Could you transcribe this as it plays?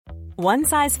One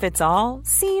size fits all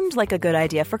seemed like a good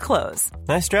idea for clothes.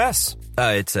 Nice dress.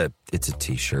 It's a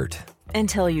t-shirt.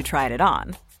 Until you tried it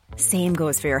on. Same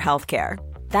goes for your healthcare.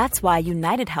 That's why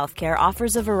United Healthcare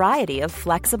offers a variety of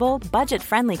flexible,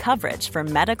 budget-friendly coverage for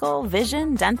medical,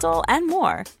 vision, dental, and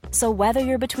more. So whether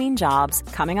you're between jobs,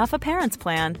 coming off a parent's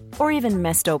plan, or even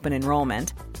missed open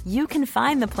enrollment, you can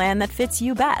find the plan that fits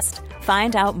you best.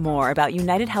 Find out more about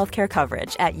United Healthcare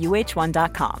coverage at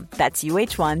uh1.com. That's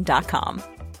uh1.com.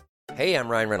 Hey, I'm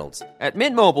Ryan Reynolds. At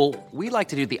Mint Mobile, we like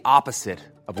to do the opposite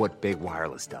of what Big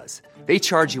Wireless does. They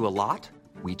charge you a lot.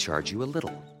 We charge you a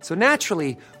little. So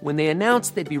naturally, when they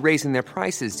announced they'd be raising their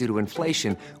prices due to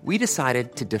inflation, we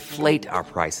decided to deflate our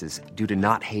prices due to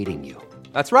not hating you.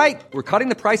 That's right. We're cutting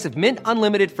the price of Mint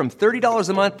Unlimited from $30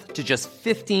 a month to just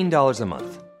 $15 a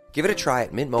month. Give it a try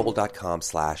at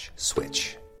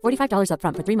mintmobile.com/switch. $45 up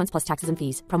front for 3 months plus taxes and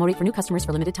fees. Promo rate for new customers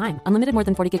for limited time. Unlimited more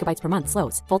than 40 gigabytes per month.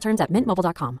 Slows full terms at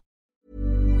mintmobile.com.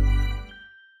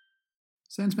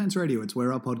 Sandspants Radio, it's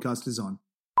where our podcast is on.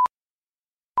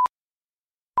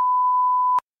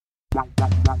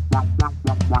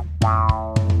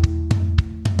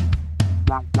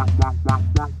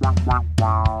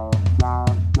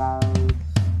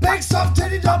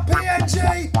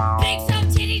 BigSoftTitty.png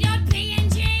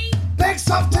BigSoftTitty.png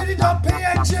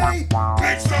BigSoftTitty.png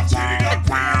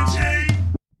BigSoftTitty.png.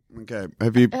 Okay,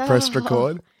 have you pressed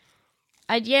record?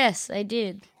 Yes, I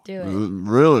did do it.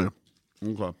 Really?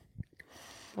 Okay.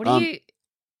 What do you?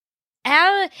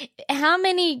 How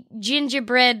many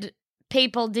gingerbread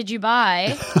people did you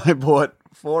buy? I bought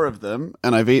 4 of them,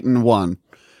 and I've eaten 1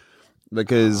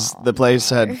 because the place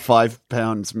had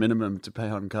 £5 minimum to pay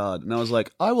on card, and I was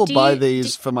like, I will buy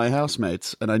these for my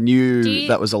housemates, and I knew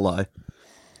that was a lie.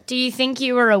 Do you think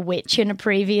you were a witch in a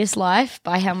previous life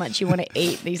by how much you want to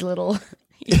eat these little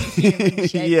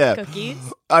human-shaped cookies?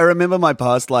 I remember my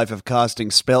past life of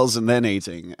casting spells and then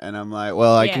eating, and I'm like,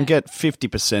 well, I can get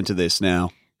 50% of this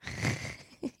now.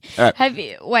 All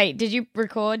right. Wait, did you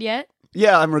record yet?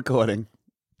 Yeah, I'm recording.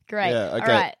 Great. Yeah,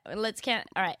 okay. All right, let's count.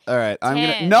 All right. All right. 10,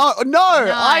 I'm gonna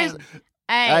 9,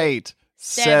 8,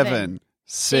 7,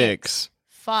 6,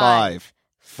 5,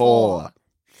 4,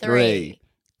 3,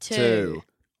 2,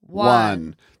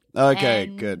 1. Okay,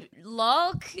 and good.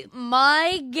 Lock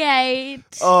my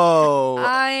gate. Oh.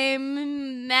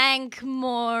 I'm Mank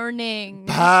Morning.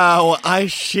 Pow, I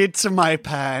shit my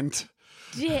pant.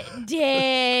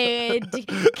 Dead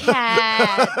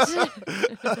cat.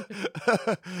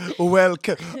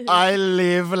 Welcome. I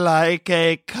live like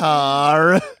a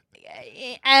car.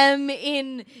 I'm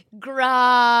in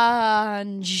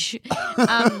garage.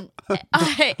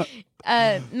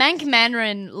 Mank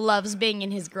Mandarin loves being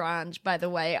in his garage, by the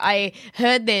way. I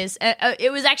heard this.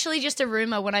 It was actually just a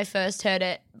rumor when I first heard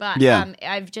it, but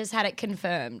I've just had it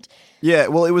confirmed. Yeah,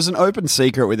 well, it was an open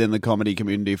secret within the comedy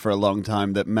community for a long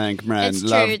time that Mank Man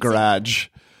loved garage.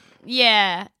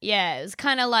 Yeah. It was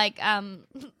kind of like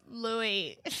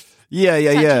Louis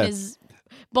touching his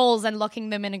balls and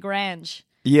locking them in a garage.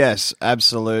 Yes,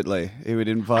 absolutely. He would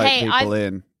invite people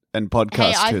in and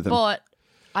podcast to them.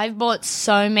 I've bought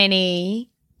so many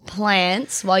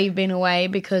plants while you've been away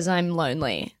because I'm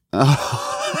lonely.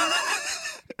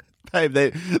 Babe,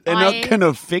 they're not going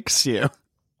to fix you.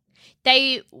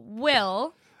 They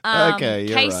will. Okay,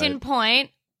 you're Case right. in point,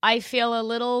 I feel a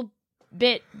little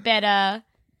bit better.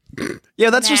 Yeah,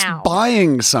 that's now. just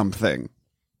buying something.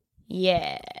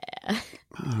 Yeah.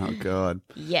 Oh, God.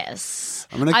 Yes.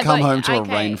 I'm going to come home to a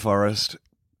rainforest.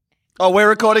 Oh, we're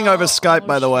recording over Skype,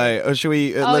 by the way. Or should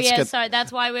we? Sorry.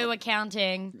 That's why we were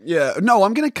counting. Yeah. No,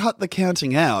 I'm going to cut the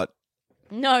counting out.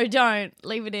 No, don't.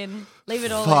 Leave it in. Leave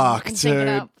it all Fuck, in. And sync it dude.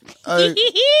 up.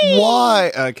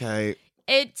 Why? Okay.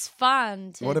 It's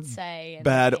fun to What a say.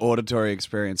 bad auditory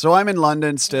experience. So I'm in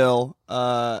London still,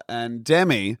 and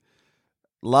Demi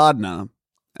Lardner,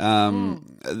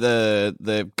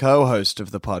 the co-host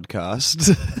of the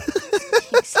podcast.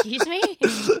 Excuse me?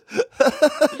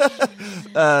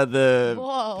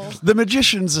 The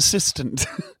magician's assistant.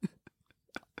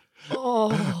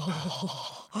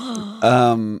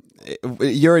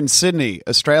 You're in Sydney,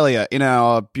 Australia, in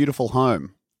our beautiful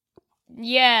home.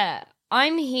 Yeah,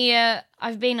 I'm here.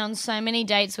 I've been on so many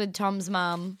dates with Tom's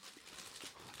mum.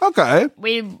 Okay.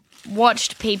 We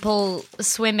watched people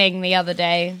swimming the other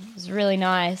day. It was really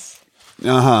nice.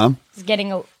 Uh-huh.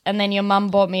 And then your mum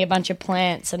bought me a bunch of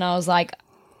plants, and I was like,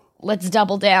 let's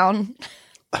double down.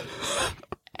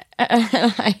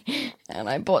 and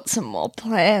I bought some more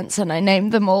plants, and I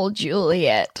named them all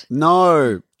Juliet.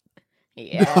 No.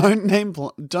 Yeah.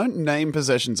 Don't name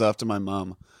possessions after my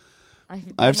mum.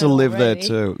 I have to live already.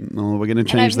 there too. No, we're going to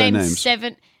change their names.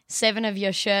 7 of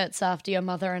your shirts after your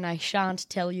mother, and I shan't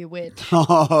tell you which.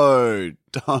 No,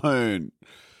 don't.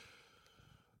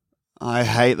 I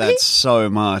hate that so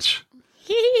much.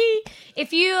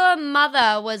 If your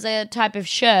mother was a type of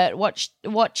shirt,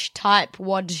 what type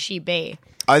would she be?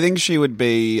 I think she would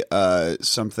be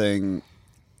something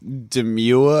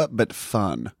demure but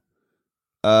fun.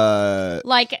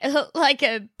 Like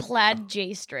a plaid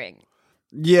G-string.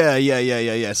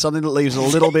 Yeah. Something that leaves a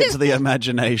little bit to the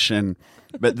imagination,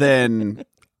 but then,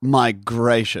 my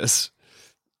gracious.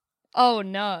 Oh,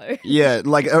 no. Yeah,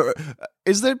 like,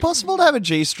 is it possible to have a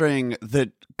G-string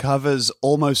that covers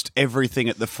almost everything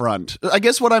at the front? I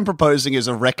guess what I'm proposing is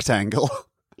a rectangle.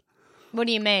 What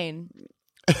do you mean?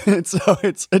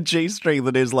 It's a G-string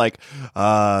that is like,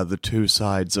 the two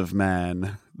sides of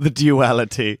man, the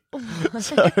duality.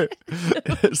 So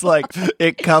it's like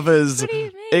it covers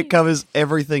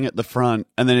everything at the front,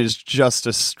 and then it's just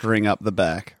a string up the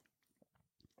back.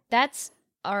 That's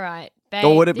all right, babe.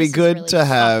 Or would it be this is good really to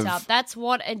have? fucked up. That's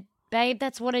what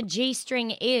a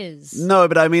G-string is. No,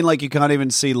 but I mean, like, you can't even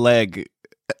see leg.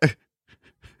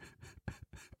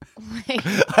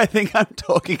 I think I'm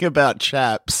talking about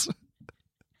chaps.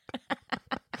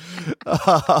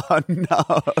 Oh, no.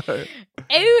 Oh,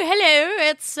 hello.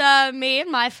 It's me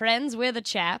and my friends. We're the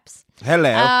chaps.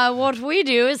 Hello. What we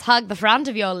do is hug the front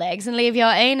of your legs and leave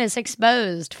your anus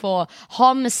exposed for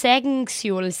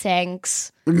homosexual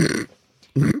sex. We're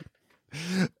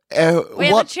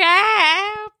the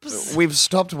chaps. We've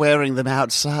stopped wearing them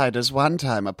outside as one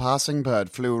time a passing bird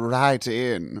flew right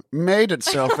in, made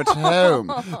itself at home.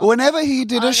 Whenever he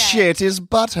did a shit, his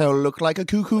butthole looked like a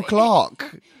cuckoo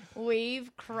clock.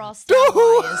 We've crossed our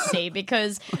wires, see,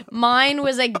 because mine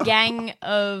was a gang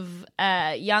of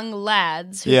young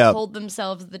lads who called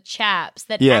themselves the chaps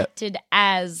that acted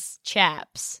as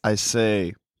chaps. I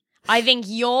see. I think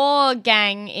your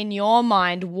gang, in your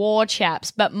mind, wore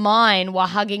chaps, but mine were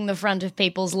hugging the front of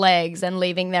people's legs and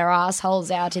leaving their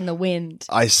assholes out in the wind.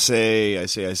 I see.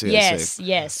 Yes.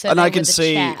 So and they I were can the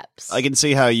see, chaps. I can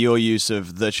see how your use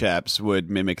of the chaps would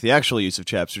mimic the actual use of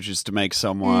chaps, which is to make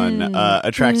someone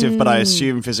attractive, but I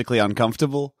assume physically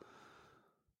uncomfortable.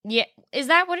 Yeah, is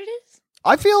that what it is?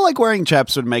 I feel like wearing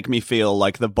chaps would make me feel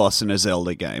like the boss in a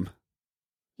Zelda game.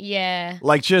 Yeah.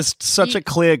 Like just such a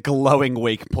clear glowing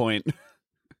weak point.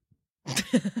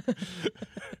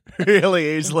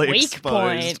 Really easily weak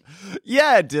exposed. point?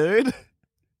 Yeah, dude.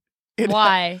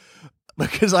 Why?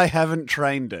 Because I haven't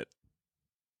trained it.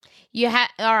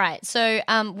 All right. So,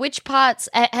 which parts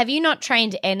have you not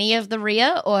trained any of the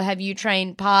rear, or have you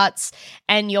trained parts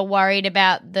and you're worried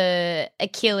about the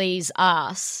Achilles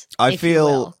ass? I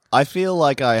feel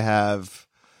like I have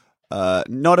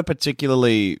not a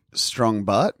particularly strong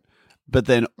butt, but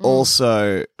then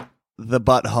also the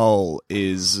butthole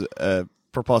is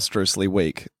preposterously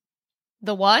weak.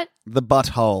 The what? The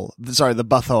butthole. Sorry, the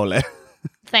butthole.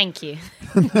 Thank you.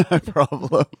 No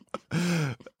problem.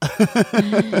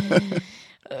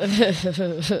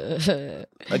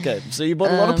 Okay, so you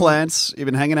bought a lot of plants. You've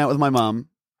been hanging out with my mum.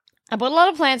 I bought a lot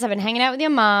of plants. I've been hanging out with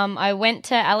your mum. I went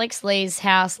to Alex Lee's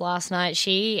house last night.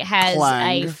 She has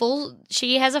Clang. a full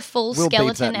We'll beep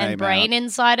skeleton that and name brain out.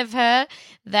 inside of her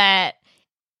that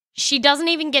she doesn't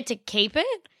even get to keep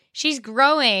it. She's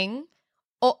growing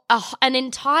an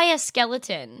entire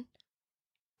skeleton,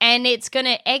 and it's going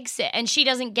to exit, and she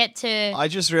doesn't get to I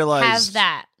just realized have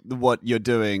that. what you're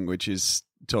doing, which is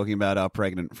talking about our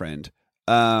pregnant friend.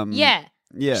 Yeah.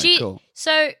 Cool.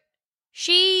 So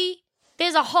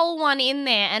there's a whole one in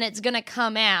there, and it's going to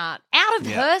come out of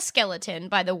her skeleton,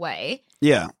 by the way.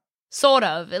 Yeah. Sort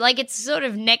of. Like, it's sort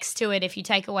of next to it if you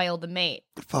take away all the meat.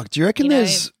 Fuck, do you reckon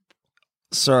there's...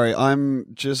 Sorry, I'm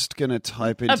just going to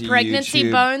type into a pregnancy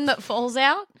YouTube. bone that falls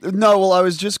out? No, well, I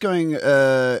was just going...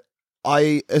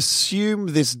 I assume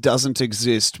this doesn't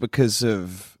exist because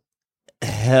of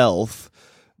health,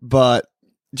 but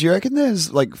do you reckon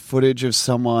there's, like, footage of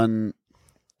someone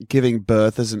giving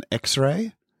birth as an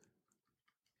X-ray?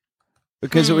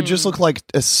 Because it would just look like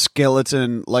a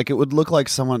skeleton, like it would look like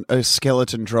a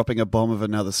skeleton dropping a bomb of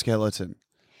another skeleton.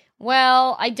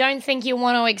 Well, I don't think you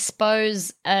want to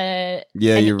expose an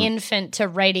infant to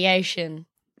radiation.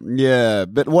 Yeah,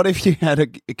 but what if you had a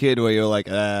kid where you're like,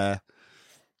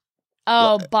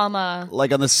 Oh, bummer.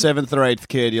 like on the 7th or 8th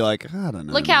kid, you're like, I don't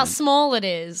know. Look how small it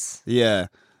is. Yeah.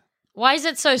 Why is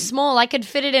it so small? I could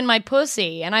fit it in my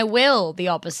pussy, and I will the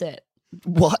opposite.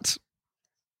 What?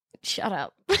 Shut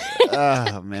up.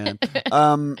 Oh, man.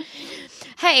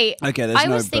 Hey, Okay, there's I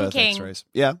no was birth thinking, X-rays.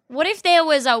 Yeah. what if there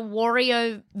was a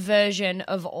Wario version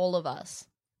of all of us?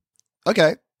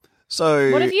 Okay.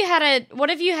 So What if you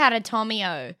had a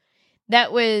Tommy-O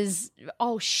That was...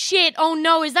 Oh, shit. Oh,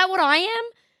 no. Is that what I am?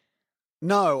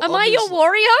 No. Am I your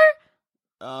Wario?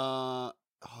 Oh,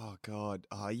 God.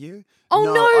 Are you? Oh,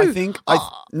 no. I think...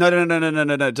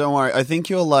 No. Don't worry. I think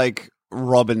you're like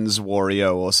Robin's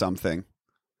Wario or something.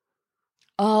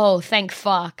 Oh, thank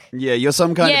fuck. Yeah, you're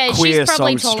some kind of queer she's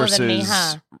probably taller than me,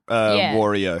 songstress's Yeah.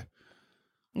 Wario.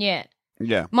 Yeah.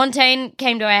 Yeah. Montaigne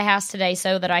came to our house today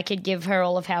so that I could give her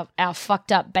all of our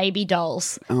fucked up baby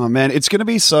dolls. Oh, man, it's going to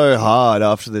be so hard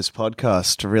after this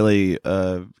podcast to really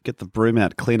get the broom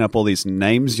out, clean up all these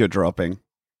names you're dropping.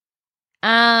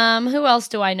 Who else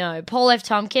do I know? Paul F.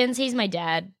 Tompkins, he's my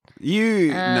dad.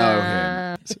 You know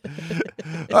him.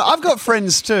 I've got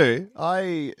friends too.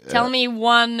 Tell me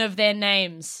one of their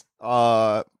names.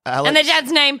 Alex. And their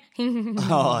dad's name.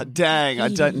 Oh, dang. I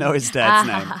don't know his dad's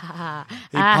name.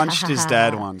 He punched his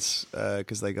dad once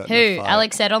because they got in a Who? fight.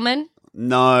 Alex Edelman?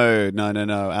 No.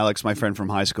 Alex, my friend from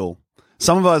high school.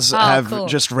 Some of us have cool.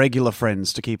 just regular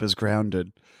friends to keep us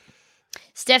grounded.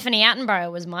 Stephanie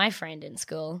Attenborough was my friend in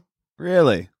school.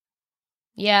 Really?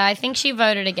 Yeah, I think she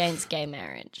voted against gay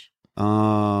marriage.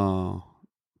 Oh,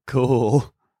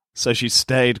 cool. So she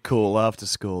stayed cool after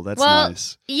school. That's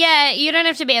nice. Yeah, you don't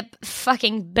have to be a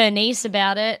fucking Bernice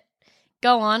about it.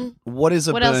 Go on. What is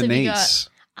a What else have you Bernice?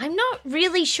 got? I'm not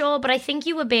really sure, but I think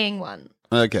you were being one.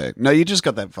 Okay. No, you just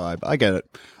got that vibe. I get it.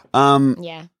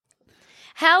 Yeah.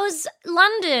 How's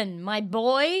London, my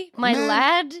boy, my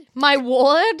lad, my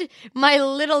ward, my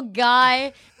little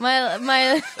guy,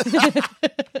 my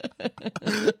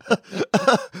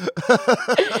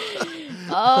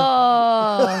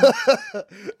Oh.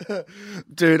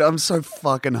 Dude, I'm so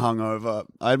fucking hungover.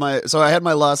 I had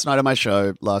my last night of my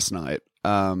show last night.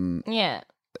 Yeah.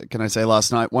 Can I say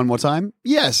last night one more time?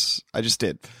 Yes, I just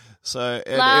did. So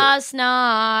Last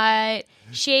night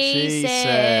she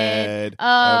said,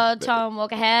 "Oh, Tom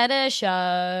Walker had a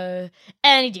show,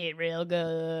 and he did real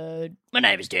good. My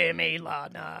name is Timmy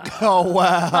Lana." Oh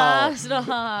wow! Last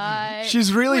night,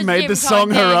 She's really was made Jim the song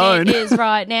her Content. own. It is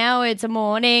right now. It's a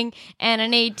morning, and I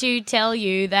need to tell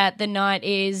you that the night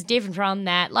is different from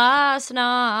that last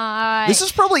night. This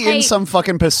is probably in some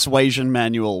fucking persuasion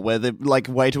manual where the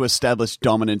way to establish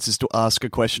dominance is to ask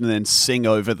a question and then sing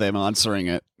over them answering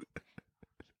it.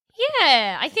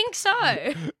 Yeah, I think so.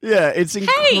 Yeah, it's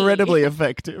incredibly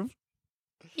effective.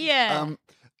 Yeah.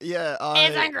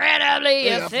 It's incredibly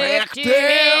effective.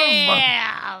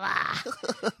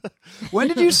 When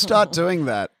did you start doing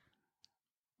that?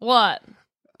 What?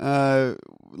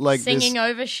 Singing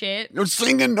over shit. You're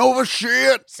singing over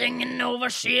shit. Singing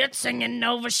over shit, singing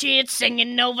over shit,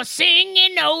 singing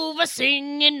over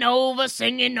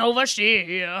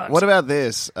shit. What about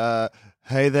this?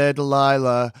 Hey there,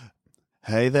 Delilah.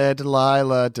 Hey there,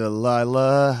 Delilah,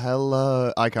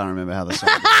 hello. I can't remember how the song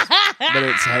is. But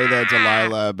it's Hey there,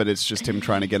 Delilah, but it's just him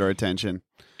trying to get her attention.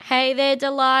 Hey there,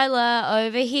 Delilah,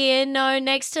 over here, no,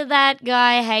 next to that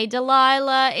guy. Hey,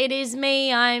 Delilah, it is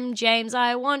me, I'm James.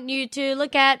 I want you to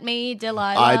look at me,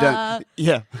 Delilah. I don't It's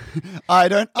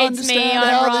me, understand I'm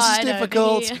how right this is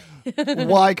difficult.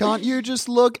 Why can't you just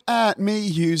look at me?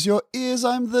 Use your ears,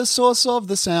 I'm the source of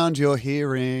the sound you're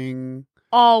hearing.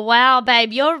 Oh, wow,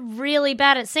 babe, you're really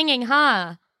bad at singing,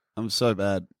 huh? I'm so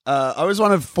bad. I was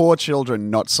one of 4 children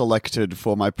not selected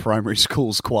for my primary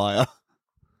school's choir.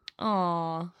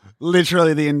 Aw.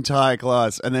 Literally the entire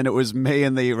class. And then it was me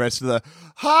and the rest of the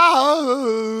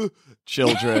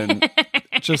children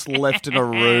just left in a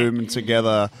room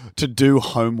together to do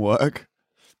homework.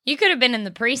 You could have been in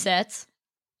the presets.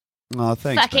 Oh,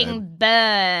 thanks, Fucking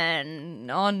burn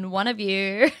on one of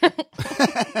you.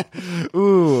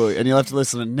 Ooh, and you'll have to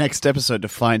listen to the next episode to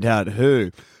find out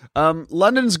who.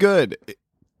 London's good.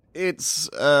 It's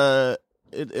I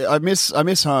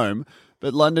miss home,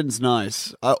 but London's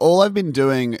nice. All I've been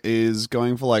doing is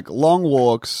going for long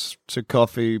walks to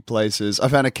coffee places. I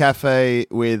found a cafe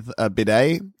with a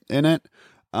bidet in it.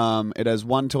 It has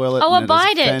one toilet. Oh, and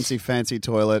I it has bite a fancy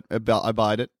toilet. I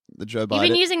bite it. The Joe bite You've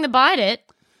been it. using the Bite It.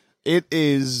 It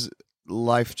is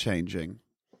life-changing.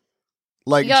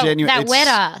 You got genuine. that wet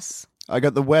ass. I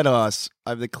got the wet ass. I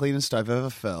have the cleanest I've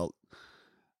ever felt.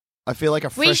 I feel like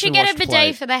a fresh We should and get a washed bidet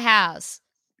plate. for the house.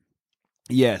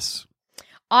 Yes.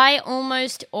 I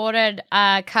almost ordered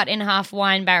a cut-in-half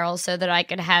wine barrel so that I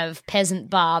could have peasant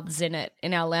baths in it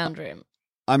in our lounge room.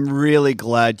 I'm really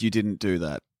glad you didn't do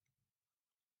that.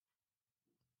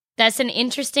 That's an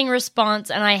interesting response,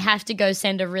 and I have to go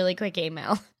send a really quick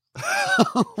email.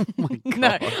 Oh my God.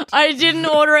 No, I didn't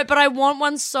order it, but I want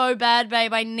one so bad,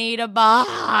 babe. I need a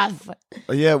bath.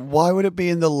 Yeah, why would it be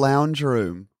in the lounge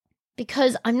room?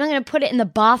 Because I'm not going to put it in the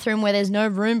bathroom where there's no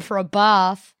room for a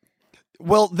bath.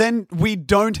 Well, then we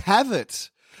don't have it.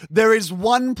 There is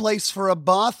one place for a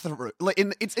bathroom.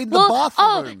 It's in the bathroom.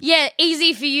 Oh, yeah,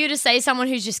 easy for you to say, someone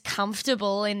who's just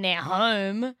comfortable in their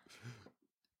home.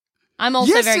 I'm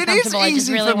also yes, very comfortable. It is easy I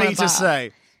just really for want me a to bath.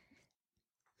 say.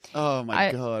 Oh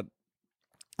my god.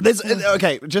 There's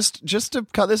okay. Just to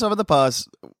cut this over the pass.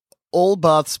 All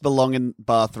baths belong in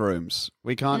bathrooms.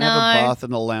 We can't have a bath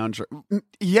in the lounge room.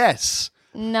 Yes.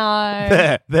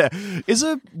 No. There. Is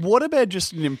a waterbed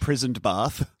just an imprisoned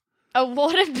bath? A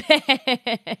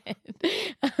waterbed.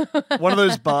 One of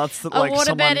those baths that like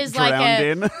someone is drowned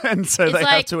in, and so they like,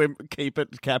 have to keep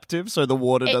it captive so the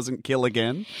water doesn't kill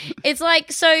again. It's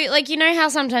like, so like, you know how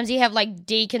sometimes you have like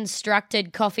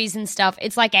deconstructed coffees and stuff?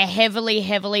 It's like a heavily,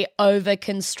 heavily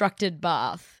over-constructed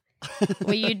bath.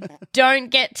 Where you don't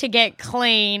get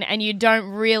clean and you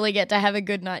don't really get to have a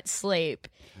good night's sleep.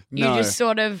 You just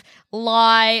sort of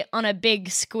lie on a big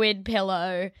squid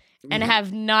pillow and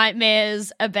have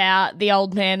nightmares about the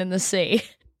old man in the sea.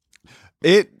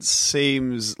 It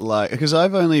seems like, because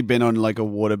I've only been on like a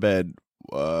waterbed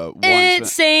once. It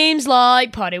seems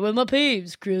like Party with my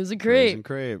peeps, Cruise and Creep. Cruise and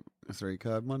Creep.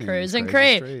 3-card money. Cruise and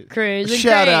Creep. Cruise and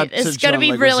Shout out Creep. to It's going to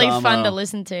John be really Leguizamo fun to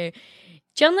listen to.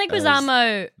 John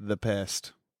Leguizamo. The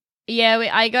pest. Yeah,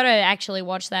 I got to actually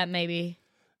watch that maybe.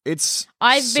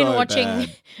 I've been watching.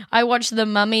 I watched The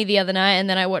Mummy the other night, and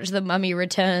then I watched The Mummy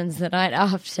Returns the night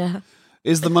after.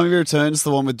 Is The Mummy Returns the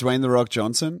one with Dwayne The Rock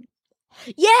Johnson?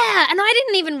 Yeah, and I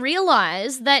didn't even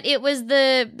realize that it was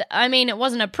it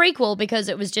wasn't a prequel because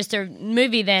it was just a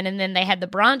movie then, and then they had the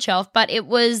branch off, but it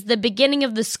was the beginning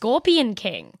of the Scorpion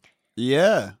King.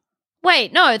 Yeah.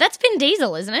 Wait, no, that's Vin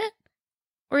Diesel, isn't it?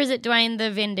 Or is it Dwayne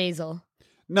the Vin Diesel?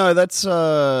 No, that's Vin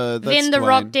the Dwayne.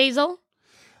 Rock Diesel?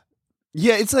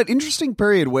 Yeah, it's that interesting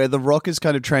period where The Rock is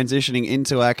kind of transitioning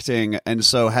into acting and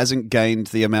so hasn't gained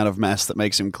the amount of mass that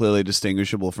makes him clearly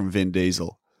distinguishable from Vin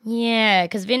Diesel. Yeah,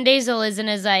 because Vin Diesel isn't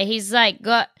as he's like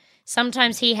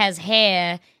sometimes he has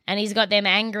hair and he's got them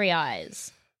angry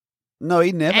eyes. No,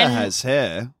 he never has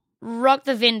hair. Rock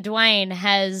the Vin Dwayne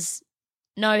has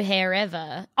no hair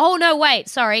ever. Oh, no, wait,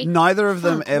 sorry. Neither of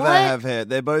them ever have hair.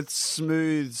 They're both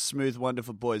smooth,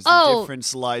 wonderful boys. The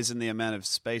difference lies in the amount of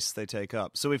space they take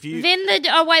up. So if you... wait.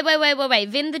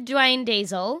 Vin the Dwayne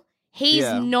Diesel, he's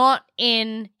not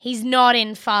in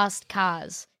Fast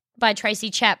Cars by Tracy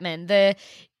Chapman, the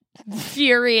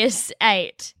Furious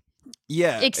 8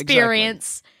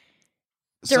 experience.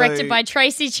 Exactly. Directed by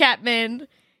Tracy Chapman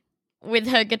with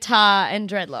her guitar and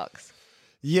dreadlocks.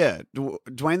 Yeah,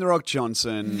 Dwayne The Rock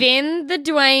Johnson. Vin the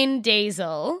Dwayne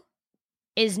Diesel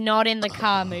is not in the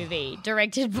car movie,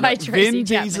 directed by Tracy Chapman. Vin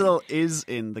Diesel is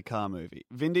in the car movie.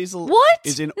 Vin Diesel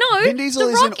is in... No, Vin Diesel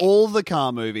The is Rock... in all the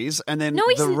car movies, and then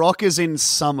The Rock is in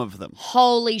some of them.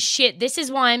 Holy shit, this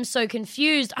is why I'm so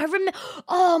confused. I remember...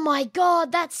 Oh my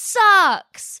god, that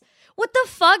sucks. What the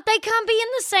fuck? They can't be in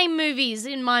the same movies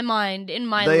in my mind, in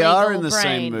my They legal are in the brain.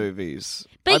 same movies.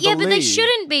 But but they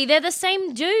shouldn't be. They're the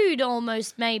same dude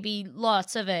almost, maybe,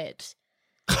 lots of it.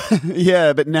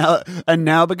 Yeah, but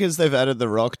now because they've added The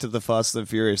Rock to the Fast and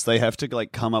Furious, they have to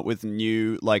like come up with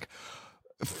new like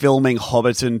filming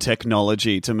Hobbiton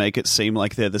technology to make it seem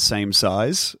like they're the same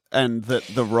size, and that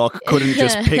The Rock couldn't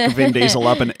just pick Vin Diesel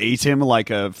up and eat him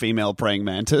like a female praying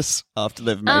mantis after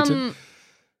they've mated.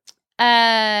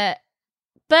 But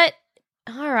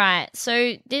all right,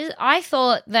 so I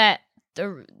thought that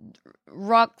the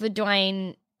Rock the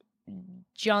Dwayne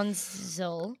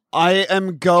Johnson. I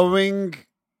am going.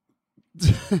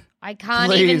 I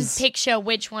can't even picture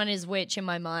which one is which in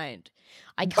my mind.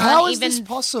 I can't. How is this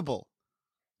possible?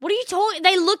 What are you talking?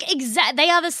 They look exact. They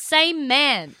are the same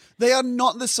man. They are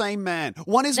not the same man.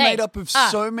 One is made up of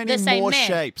so many more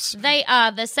shapes. They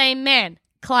are the same man.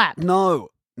 Clap. No.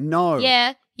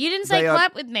 Yeah, you didn't say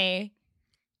clap with me.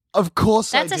 Of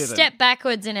course I didn't. That's a step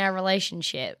backwards in our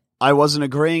relationship. I wasn't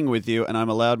agreeing with you, and I'm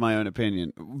allowed my own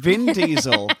opinion. Vin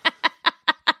Diesel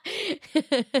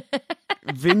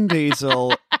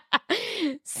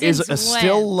is a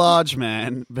still large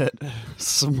man, but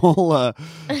smaller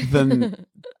than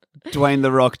Dwayne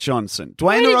The Rock Johnson.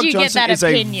 Dwayne The Rock Johnson is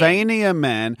a veinier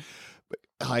man.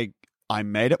 I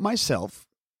made it myself.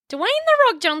 Dwayne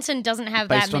The Rock Johnson doesn't have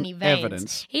that many veins.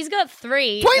 Evidence. He's got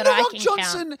 3. Dwayne that The I Rock can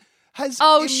Johnson count. has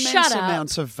shut immense up.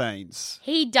 amounts of veins.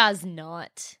 He does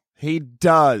not. He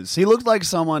does. He looked like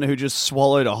someone who just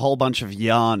swallowed a whole bunch of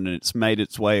yarn and it's made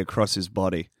its way across his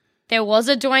body. There was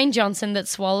a Dwayne Johnson that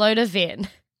swallowed a Vin.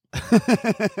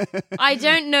 I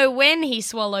don't know when he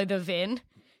swallowed a Vin.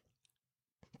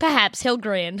 Perhaps he'll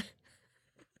grin.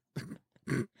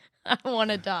 I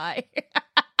want to die.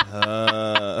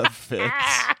 Perfect.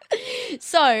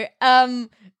 So,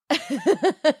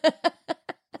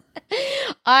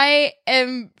 I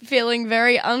am feeling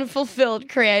very unfulfilled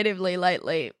creatively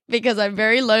lately because I'm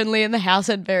very lonely in the house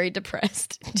and very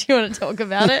depressed. Do you want to talk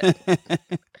about it?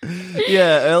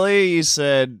 Yeah, earlier you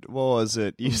said, what was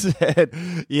it? You said,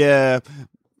 yeah,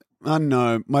 I don't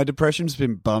know, my depression's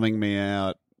been bumming me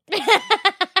out.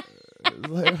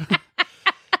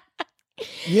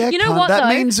 Yeah, You know what, that though?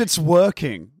 means it's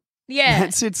working. Yeah.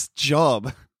 That's its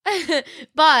job.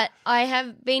 But I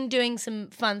have been doing some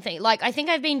fun things. Like, I think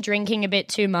I've been drinking a bit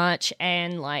too much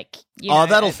and, like, you know,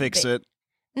 That'll fix it.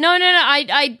 No.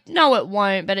 I know it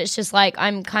won't, but it's just like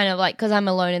I'm kind of like, because I'm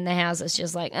alone in the house, it's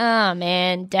just like, oh,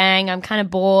 man, dang, I'm kind of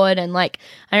bored and, like,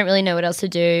 I don't really know what else to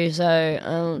do. So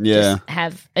I'll just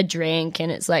have a drink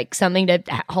and it's like something to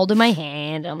hold in my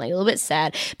hand. I'm like a little bit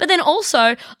sad. But then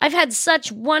also, I've had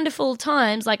such wonderful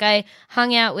times. Like, I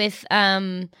hung out with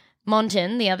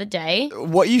Monton the other day.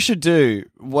 What you should do,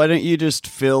 why don't you just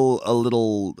fill a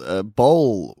little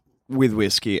bowl with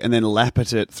whiskey and then lap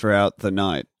at it throughout the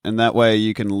night? And that way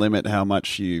you can limit how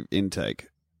much you intake.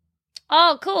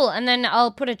 Oh, cool. And then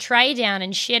I'll put a tray down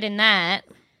and shit in that.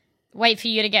 Wait for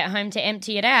you to get home to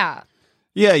empty it out.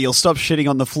 Yeah, you'll stop shitting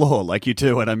on the floor like you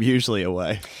do when I'm usually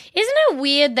away. Isn't it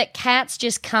weird that cats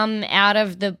just come out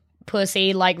of the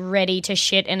pussy like ready to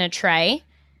shit in a tray?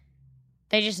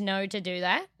 They just know to do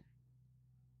that?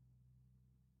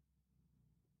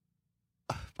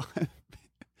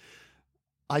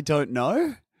 I don't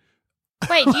know.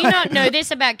 Wait, do you not know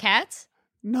this about cats?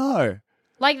 No.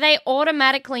 Like, they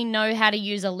automatically know how to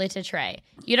use a litter tray.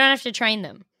 You don't have to train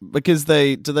them. Because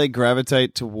do they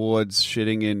gravitate towards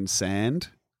shitting in sand?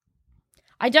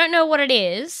 I don't know what it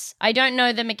is. I don't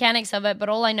know the mechanics of it, but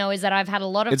all I know is that I've had a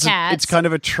lot of cats. It's kind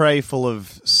of a tray full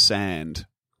of sand.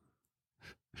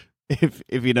 If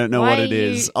you don't know Why what it are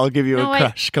is, you- I'll give you No, a I-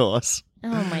 crash course. Oh,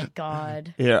 my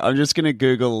God. Here, I'm just going to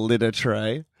Google litter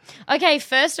tray. Okay,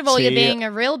 first of all, you're See- being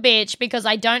a real bitch because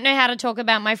I don't know how to talk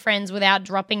about my friends without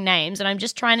dropping names, and I'm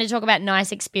just trying to talk about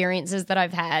nice experiences that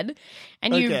I've had,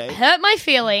 and you Okay. hurt my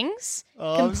feelings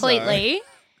Oh, I'm completely.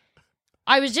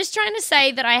 I was just trying to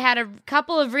say that I had a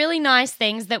couple of really nice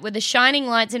things that were the shining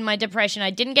lights in my depression.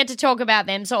 I didn't get to talk about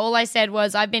them, so all I said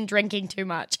was I've been drinking too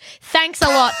much. Thanks a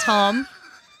lot, Tom.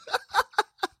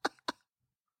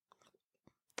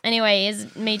 Anyway,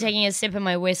 here's me taking a sip of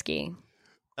my whiskey.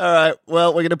 All right, well,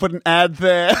 we're going to put an ad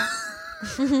there.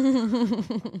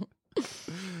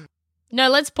 No,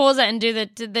 let's pause it and do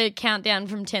the countdown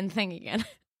from 10 thing again.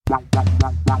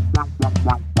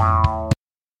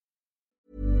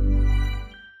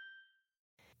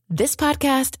 This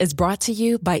podcast is brought to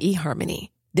you by eHarmony,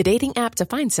 the dating app to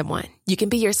find someone you can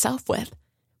be yourself with.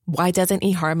 Why doesn't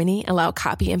eHarmony allow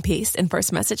copy and paste in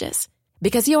first messages?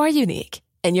 Because you are unique,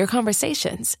 and your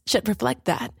conversations should reflect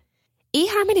that.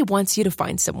 eHarmony wants you to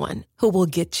find someone who will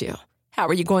get you. How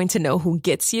are you going to know who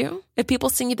gets you? If people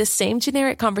send you the same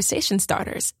generic conversation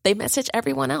starters they message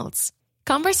everyone else.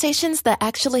 Conversations that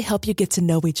actually help you get to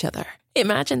know each other.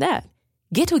 Imagine that.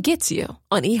 Get who gets you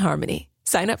on eHarmony.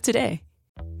 Sign up today.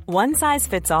 One size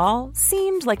fits all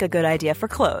seemed like a good idea for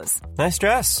clothes Nice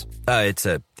dress. It's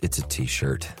a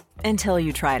t-shirt. until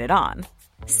you tried it on.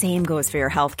 Same goes for your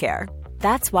healthcare.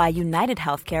 That's why United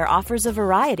Healthcare offers a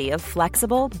variety of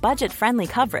flexible, budget-friendly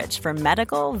coverage for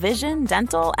medical, vision,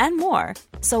 dental, and more.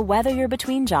 So whether you're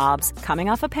between jobs, coming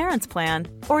off a parent's plan,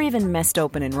 or even missed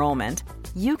open enrollment,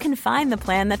 you can find the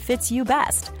plan that fits you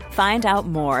best. Find out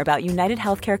more about United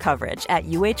Healthcare coverage at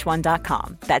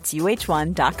uh1.com. That's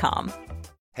uh1.com.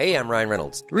 Hey, I'm Ryan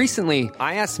Reynolds. Recently,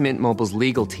 I asked Mint Mobile's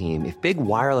legal team if big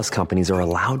wireless companies are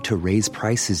allowed to raise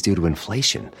prices due to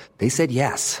inflation. They said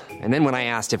yes. And then when I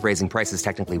asked if raising prices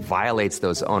technically violates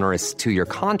those onerous 2-year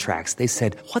contracts, they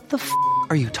said, "What the f***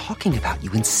 are you talking about,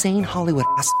 you insane Hollywood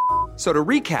ass?" So to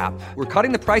recap, we're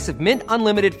cutting the price of Mint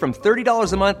Unlimited from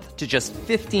 $30 a month to just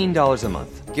 $15 a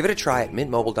month. Give it a try at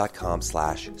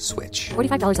mintmobile.com/switch.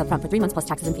 $45 up front for 3 months plus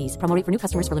taxes and fees. Promo rate for new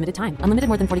customers for limited time. Unlimited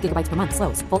more than 40 gigabytes per month.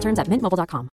 Slows full terms at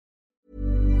mintmobile.com.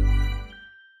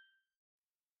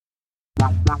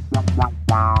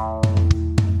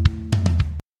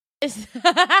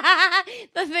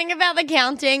 The thing about the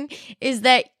counting is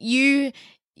that if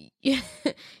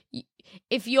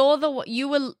you're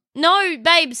no,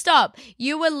 babe, stop.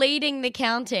 You were leading the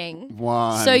counting.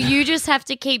 One. So you just have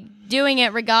to keep doing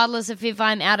it regardless of if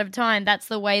I'm out of time. That's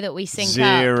the way that we sync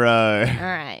up. 0. All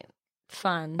right.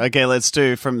 Fun. Okay, let's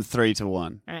do from 3 to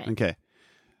 1. All right. Okay.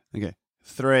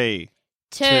 3,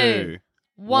 2, 2,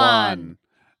 1.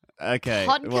 Okay,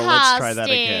 Podcasting. well, let's try that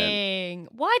again.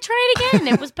 Why try it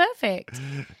again? It was perfect.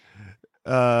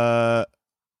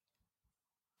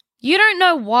 You don't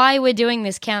know why we're doing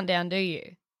this countdown, do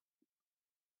you?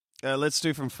 Let's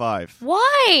do from 5.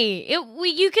 Why?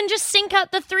 You can just sync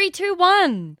up the 3, 2,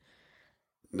 1.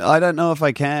 I don't know if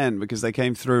I can because they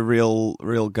came through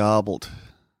real garbled.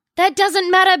 That doesn't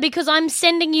matter because I'm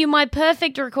sending you my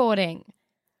perfect recording.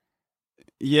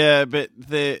 Yeah, but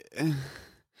the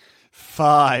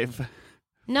 5.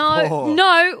 No, 4. no,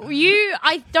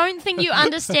 I don't think you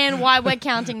understand why we're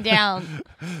counting down.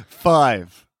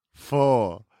 5,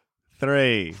 4,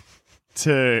 3,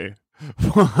 2,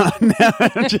 1. Now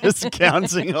I'm just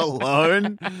counting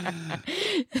alone.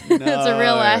 It's a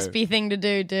real Aspie thing to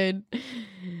do, dude.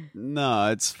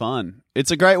 No, it's fun.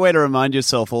 It's a great way to remind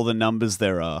yourself all the numbers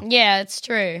there are. Yeah, it's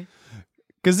true.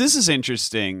 Because this is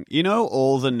interesting. You know,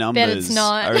 all the numbers it's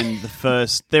not. are in the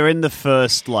first. They're in the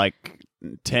first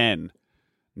 10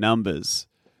 numbers.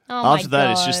 Oh After my that,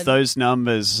 God. it's just those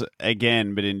numbers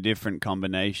again, but in different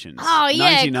combinations. Oh,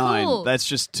 yeah, 99, cool. That's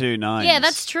just 2 9s. Yeah,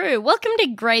 that's true. Welcome to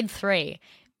grade 3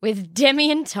 with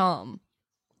Demi and Tom.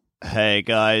 Hey,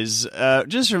 guys.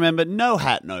 Just remember, no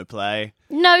hat, no play.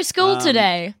 No school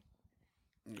today.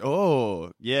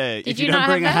 Oh, yeah. If you you not don't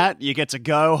bring a have that? hat, you get to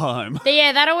go home.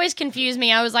 Yeah, that always confused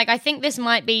me. I was like, I think this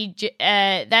might be,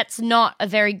 that's not a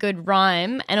very good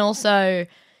rhyme. And also,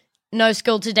 no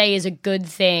school today is a good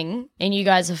thing. And you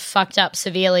guys have fucked up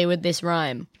severely with this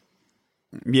rhyme.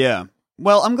 Yeah.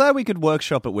 Well, I'm glad we could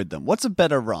workshop it with them. What's a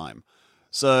better rhyme?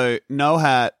 So, no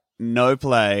hat, no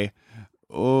play.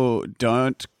 Oh,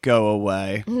 don't go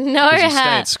away. No 'Cause you stay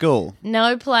hat. at school.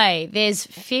 No play. There's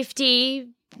 50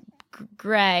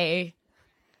 grey.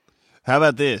 How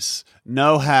about this?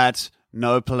 No hat,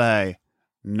 no play,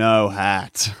 no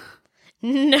hat.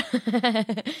 No.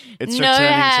 It's No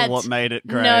returning hat, to what made it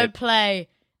great. No play.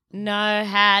 No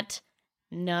hat.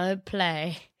 No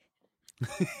play.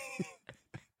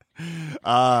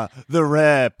 The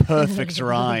rare perfect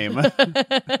rhyme.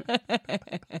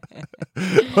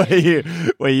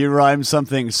 where you rhyme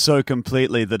something so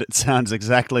completely that it sounds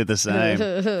exactly the same.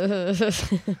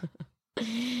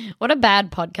 What a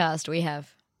bad podcast we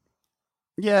have.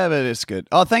 Yeah, but it's good.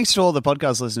 Oh, thanks to all the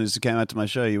podcast listeners who came out to my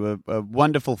show. You were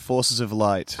wonderful forces of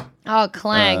light. Oh,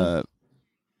 clang.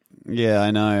 Yeah,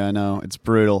 I know. It's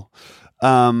brutal.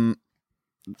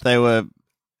 They were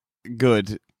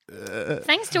good.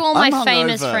 Thanks to all my I'm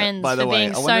famous hungover, friends by the for way.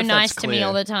 being I wonder so if nice that's to me clear.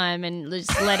 all the time and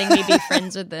just letting me be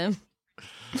friends with them.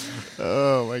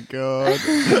 Oh my god.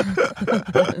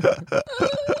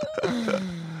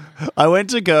 I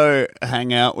went to go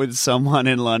hang out with someone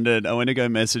in London. I went to go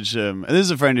message them. And this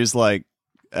is a friend who's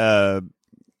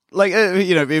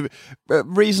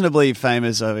reasonably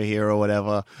famous over here or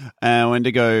whatever. And I went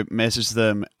to go message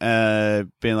them,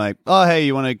 being like, oh, hey,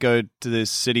 you want to go to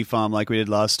this city farm like we did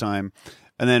last time?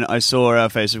 And then I saw our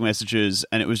Facebook messages,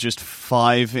 and it was just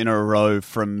 5 in a row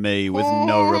from me with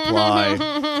no reply,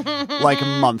 like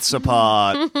months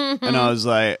apart. And I was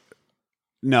like,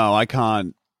 no, I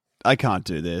can't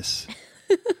do this.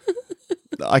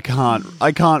 I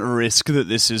can't risk that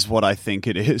this is what I think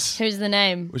it is. Who's the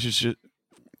name? Which is just,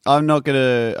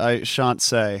 I shan't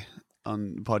say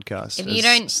on the podcast. If you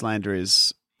don't, slander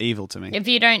is evil to me. If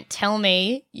you don't tell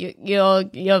me, your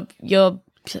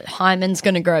hymen's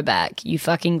gonna grow back. You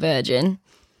fucking virgin.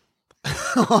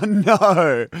 Oh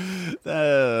no!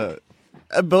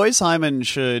 A boy's hymen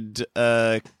should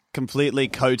completely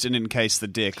coat and encase the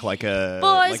dick like a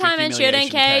boy's like a hymen should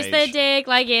humiliation encase the cage. dick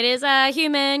like it is a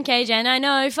human cage, and I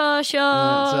know for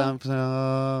sure.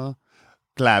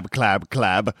 Clab, clab,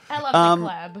 clab. I love the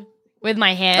clab with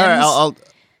my hands. All right,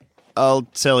 I'll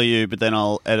tell you, but then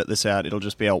I'll edit this out. It'll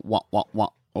just be a wah wah wah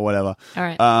or whatever. All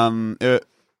right.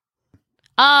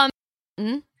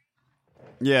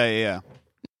 Yeah.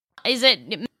 Is it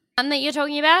man that you're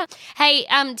talking about? Hey,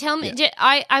 tell me. Yeah.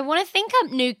 I want to think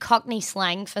up new Cockney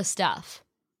slang for stuff.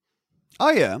 Oh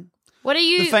yeah. What are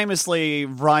you? The famously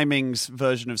rhyming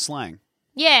version of slang.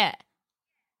 Yeah.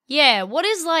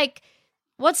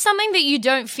 What's something that you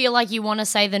don't feel like you want to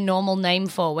say the normal name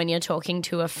for when you're talking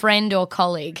to a friend or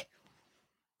colleague?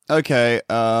 Okay.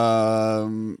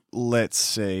 Let's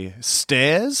see.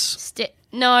 Stairs.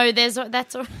 No,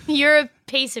 you're a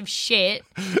piece of shit.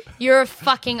 You're a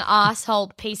fucking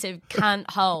asshole piece of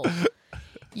cunt hole.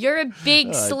 You're a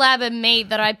big slab of meat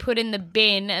that I put in the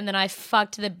bin and then I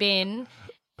fucked the bin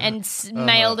and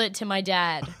mailed it to my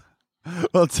dad.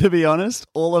 Well, to be honest,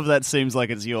 all of that seems like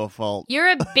it's your fault.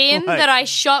 You're a bin that I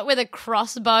shot with a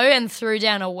crossbow and threw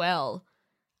down a well.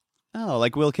 Oh,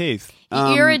 like Will Keith.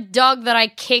 You're a dog that I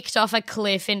kicked off a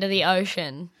cliff into the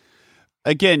ocean.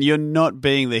 Again, you're not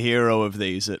being the hero of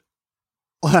these.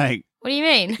 What do you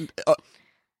mean?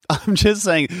 I'm just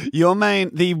saying,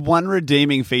 the one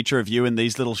redeeming feature of you in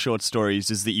these little short stories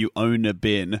is that you own a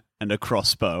bin and a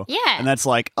crossbow. Yeah. And that's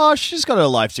like, oh, she's got her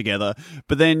life together.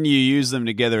 But then you use them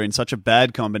together in such a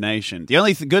bad combination. The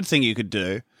only good thing you could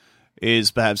do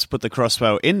is perhaps put the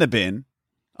crossbow in the bin,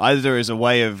 either as a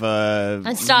way of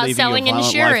and start leaving selling your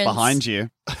violent insurance life behind you.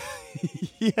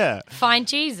 Yeah. Find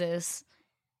Jesus.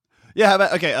 Yeah, how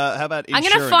about insurance? I'm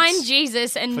going to find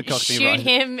Jesus and for Cockney shoot Ryan?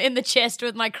 him in the chest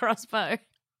with my crossbow.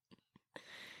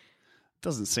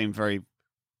 Doesn't seem very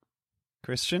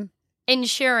Christian.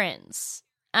 Insurance.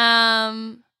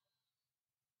 Nah.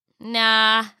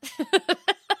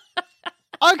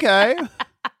 Okay.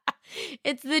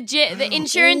 It's the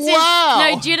insurance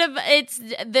Wow. it's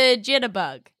the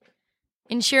jitterbug.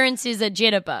 Insurance is a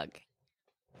jitterbug.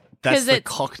 That's the it's-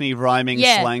 Cockney rhyming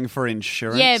Yeah. slang for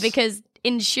insurance? Yeah, because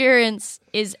insurance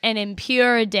is an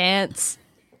impure dance,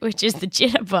 which is the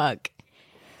jitterbug.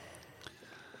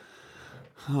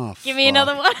 Oh, Give me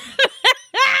another one.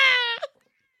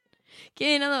 Give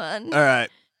me another one.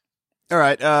 All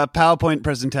right. PowerPoint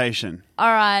presentation.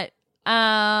 All right.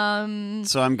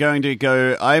 So I'm going to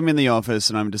go. I'm in the office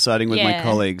and I'm deciding with my Yeah.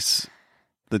 colleagues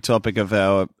the topic of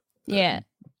our Yeah.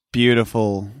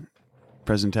 beautiful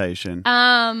presentation.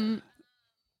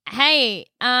 Hey,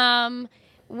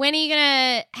 when are you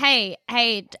gonna?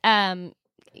 Hey,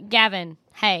 Gavin.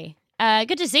 Hey,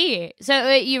 good to see you.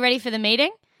 So, you ready for the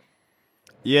meeting?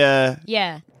 Yeah.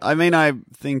 Yeah. I mean, I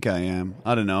think I am.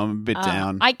 I don't know. I'm a bit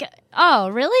down. Oh,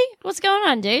 really? What's going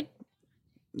on, dude?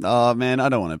 Oh man, I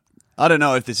don't want to. I don't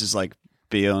know if this is like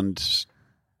beyond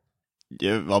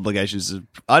your obligations.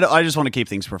 I just want to keep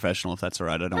things professional. If that's all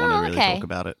right, I don't want to really okay. talk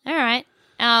about it. All right.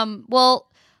 Well,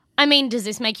 I mean, does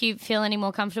this make you feel any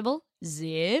more comfortable?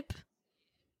 Zip.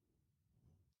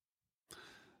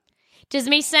 Does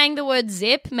me saying the word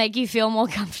zip make you feel more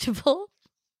comfortable?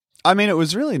 I mean, it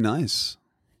was really nice.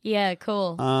 Yeah,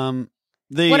 cool. What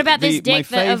What about this dick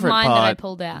of mine that I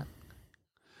pulled out?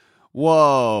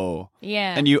 Whoa.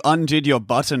 Yeah. And you undid your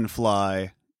button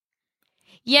fly.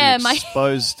 Yeah, and my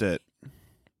exposed it.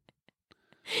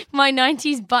 my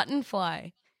 90s button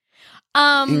fly.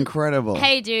 Incredible.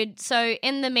 Hey, dude. So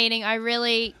in the meeting, I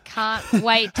really can't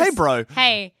wait. Hey, bro.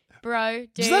 Hey, bro,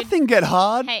 dude. Does that thing get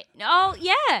hard? Hey, oh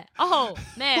yeah. Oh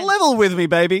man, Level with me,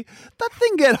 baby. That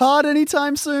thing get hard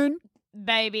anytime soon?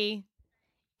 baby,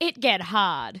 it get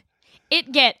hard.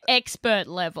 It get expert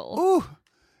level. Ooh.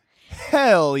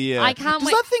 Hell yeah. I can't Does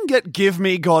wait- that thing get Give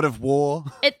Me God of War?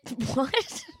 It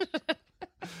what?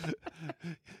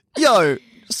 Yo,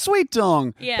 sweet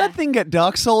dong. Yeah. That thing get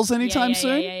Dark Souls anytime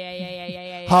soon?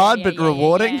 Yeah. Hard but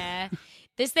rewarding? Yeah.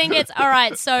 This thing gets all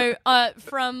right. So,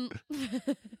 from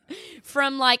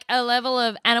like a level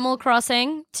of Animal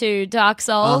Crossing to Dark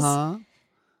Souls, Uh-huh.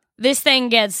 this thing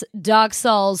gets Dark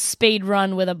Souls speed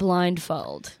run with a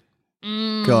blindfold.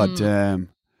 God damn.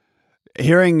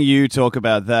 Hearing you talk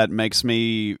about that makes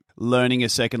me learning a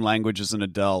second language as an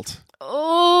adult.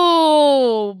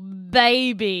 Oh,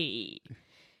 baby.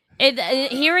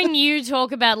 Hearing you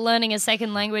talk about learning a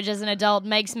second language as an adult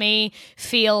makes me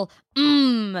feel,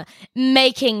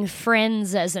 making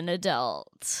friends as an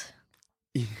adult.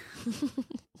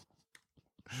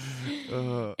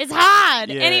 It's hard.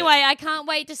 Yeah. Anyway, I can't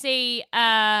wait to see.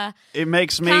 It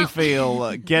makes me Can't-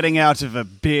 feel getting out of a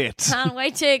bit. Can't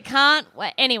wait.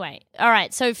 Anyway, all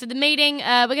right. So for the meeting,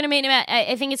 we're going to meet in about.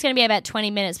 I think it's going to be about 20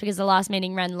 minutes because the last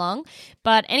meeting ran long.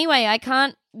 But anyway, I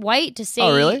can't wait to see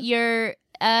really? your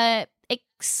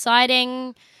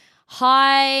exciting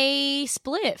high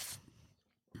spliff.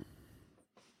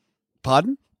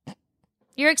 Pardon?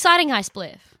 Your exciting high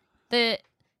spliff.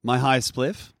 My high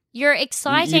spliff? Your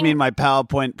exciting. You mean my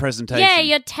PowerPoint presentation? Yeah,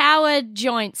 your tower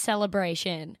joint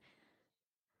celebration.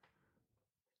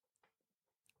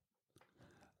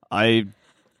 I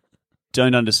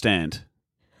don't understand.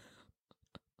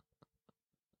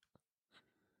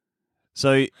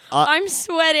 So I'm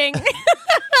sweating.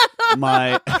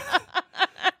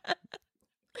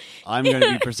 I'm going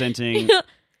to be presenting.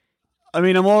 I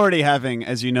mean, I'm already having,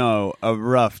 as you know, a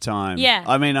rough time. Yeah.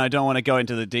 I mean, I don't want to go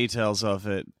into the details of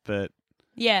it, but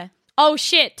Yeah. Oh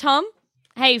shit, Tom.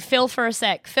 Hey, Phil for a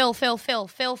sec. Phil for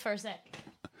a sec.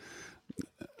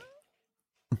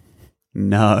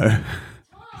 no.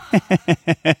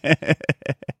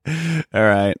 All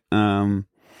right.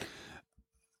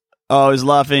 I was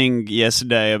laughing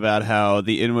yesterday about how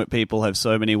the Inuit people have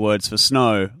so many words for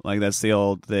snow, like that's the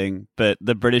old thing. But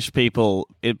the British people,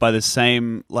 by the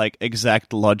same like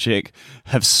exact logic,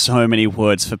 have so many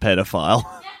words for pedophile.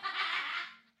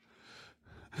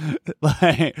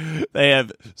 Like, they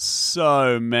have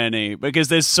so many because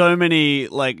there's so many,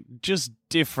 like, just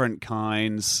different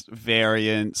kinds,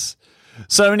 variants.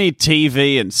 So many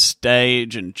TV and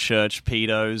stage and church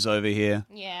pedos over here.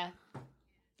 Yeah.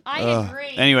 I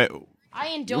agree. Anyway,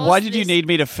 I endorse why did you this need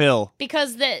me to fill?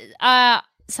 Because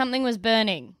something was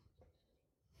burning.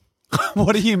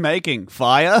 What are you making?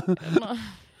 Fire?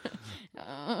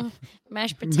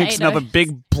 Mashed potatoes. Mixing up a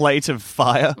big plate of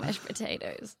fire? Mashed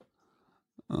potatoes.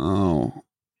 Oh,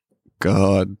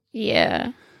 God.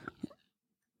 Yeah.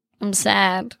 I'm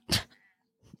sad.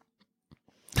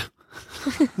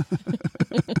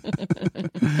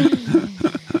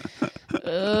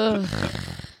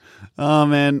 Oh,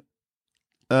 man.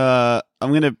 I'm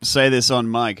going to say this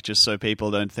on mic just so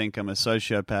people don't think I'm a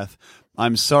sociopath.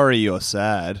 I'm sorry you're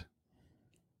sad.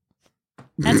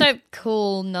 That's a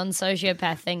cool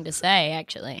non-sociopath thing to say,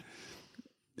 actually.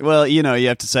 Well, you know, you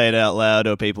have to say it out loud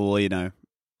or people will, you know,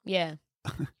 Yeah.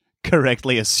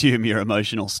 correctly assume your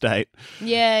emotional state.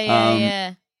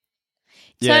 Yeah.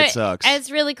 Yeah, So it sucks. It's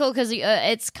really cool because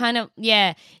it's kind of,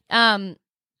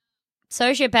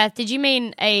 sociopath, did you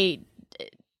mean a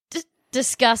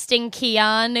disgusting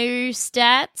Keanu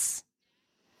stats?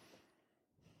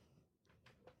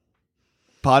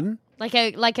 Pardon? Like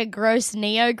a gross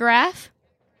neograph?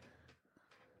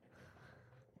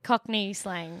 Cockney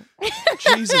slang.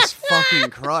 Jesus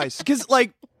fucking Christ. Because,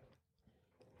 like,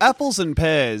 apples and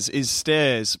pears is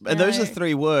stairs. And those are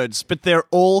 3 words, but they're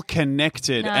all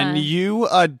connected. No. And you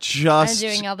are just... I'm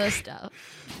doing other stuff.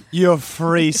 You're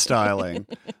freestyling.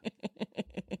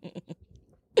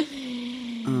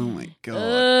 Oh, my God.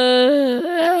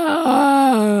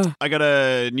 I got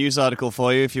a news article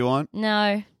for you if you want.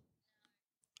 No.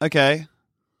 Okay.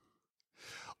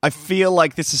 I feel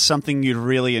like this is something you'd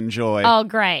really enjoy. Oh,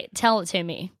 great. Tell it to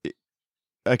me.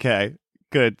 Okay,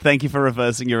 good. Thank you for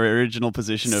reversing your original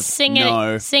position of Sing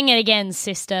no. Sing it again,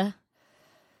 sister.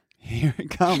 Here it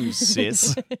comes,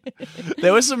 sis.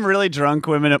 There were some really drunk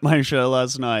women at my show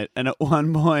last night, and at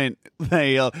one point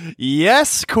they yelled,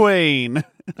 "Yes, queen!" And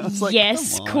I was like,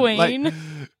 yes, "Come on." queen. Like,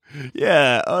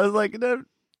 yeah, I was like, no,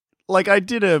 like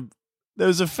there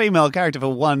was a female character for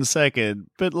 1 second,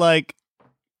 but like,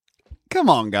 come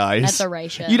on, guys. That's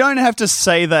erasure. You don't have to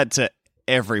say that to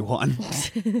everyone.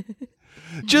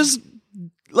 Just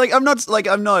like I'm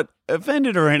not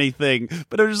offended or anything,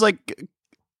 but I'm just like,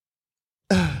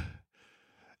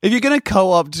 if you're going to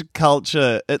co-opt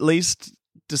culture, at least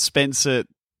dispense it,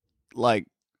 like,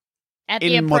 At in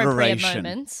the appropriate moderation.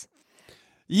 moments.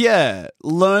 Yeah,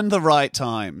 learn the right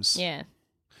times. Yeah.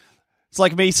 It's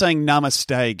like me saying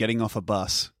namaste getting off a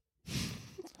bus.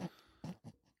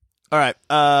 All right,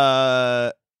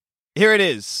 here it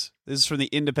is. This is from the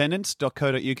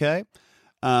independent.co.uk.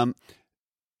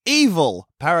 Evil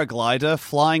paraglider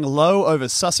flying low over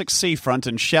Sussex seafront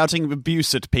and shouting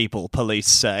abuse at people, police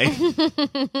say.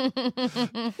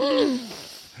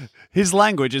 His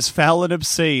language is foul and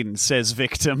obscene, says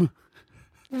victim.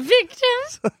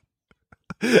 Victim?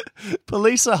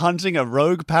 Police are hunting a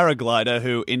rogue paraglider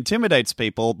who intimidates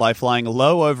people by flying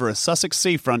low over a Sussex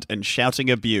seafront and shouting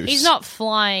abuse. He's not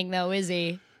flying, though, is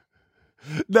he?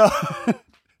 No.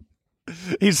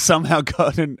 He's somehow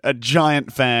gotten a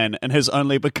giant fan and has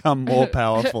only become more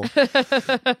powerful.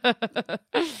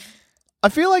 I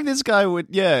feel like this guy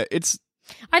would, it's...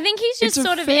 I think he's just it's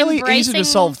sort a of fairly embracing... easy to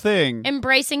solve thing.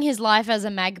 Embracing his life as a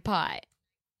magpie.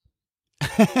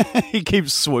 He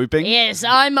keeps swooping. Yes,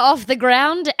 I'm off the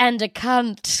ground and a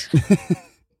cunt.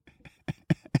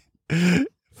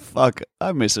 Fuck,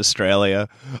 I miss Australia.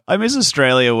 I miss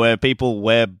Australia where people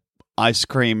wear ice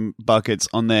cream buckets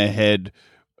on their head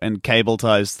and cable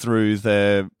ties through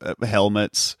their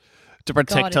helmets to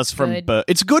protect us from birds.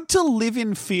 It's good to live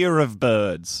in fear of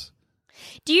birds.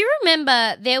 Do you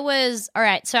remember there was... All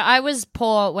right, so I was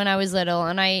poor when I was little,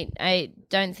 and I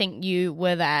don't think you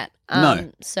were that.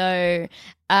 No. So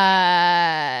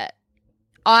I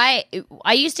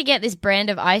used to get this brand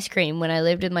of ice cream when I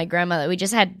lived with my grandmother. We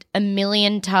just had a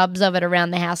million tubs of it around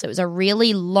the house. It was a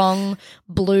really long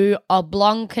blue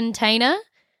oblong container.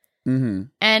 Mm-hmm.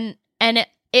 And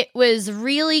it was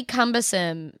really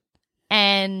cumbersome,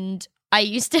 and I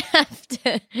used to have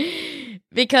to,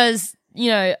 because,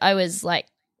 you know, I was like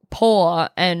poor,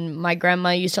 and my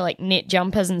grandma used to like knit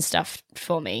jumpers and stuff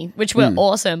for me, which were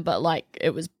awesome, but like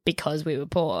it was because we were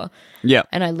poor. Yeah.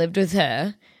 And I lived with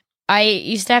her. I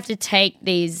used to have to take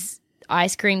these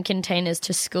ice cream containers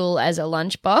to school as a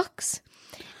lunchbox,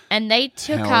 and they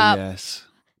took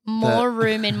more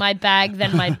room in my bag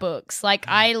than my books. Like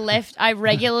I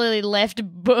regularly left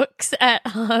books at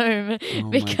home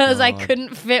because I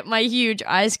couldn't fit my huge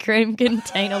ice cream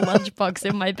container lunchbox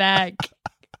in my bag.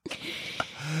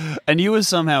 And you were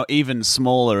somehow even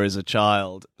smaller as a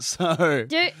child. So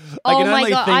Dude, I oh can my only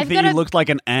God, think I've that got you a- looked like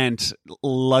an ant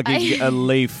lugging a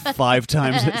leaf 5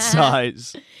 times its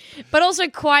size. but also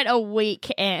quite a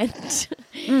weak ant.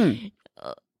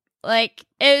 Like,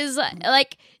 it was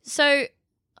like, so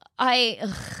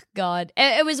God.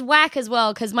 It was whack as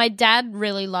well because my dad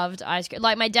really loved ice cream.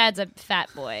 Like, my dad's a fat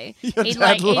boy. Your He,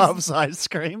 dad like, loves ice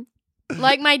cream.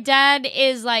 Like, my dad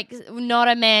is, like, not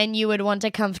a man you would want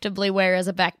to comfortably wear as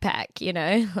a backpack, you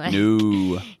know? Like,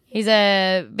 No. he's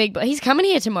a big boy. He's coming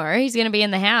here tomorrow. He's going to be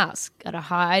in the house. Got to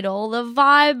hide all the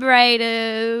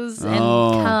vibrators and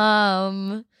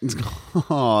cum.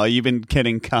 Oh, you've been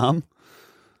getting cum?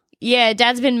 Yeah,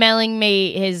 Dad's been mailing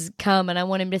me his cum, and I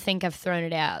want him to think I've thrown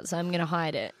it out, so I'm going to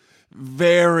hide it.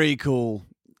 Very cool.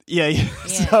 Yeah.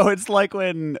 So it's like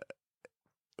when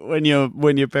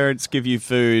your parents give you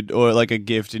food or like a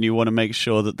gift and you want to make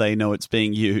sure that they know it's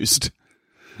being used.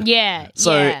 Yeah.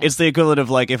 So yeah. it's the equivalent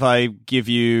of like if I give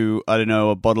you, I don't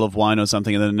know, a bottle of wine or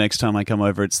something and then the next time I come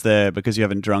over it's there because you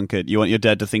haven't drunk it. You want your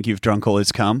dad to think you've drunk all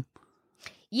his cum?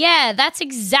 Yeah, that's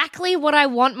exactly what I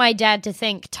want my dad to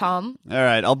think, Tom. All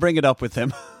right, I'll bring it up with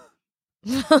him.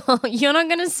 You're not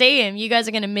going to see him. You guys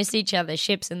are going to miss each other,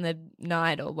 ships in the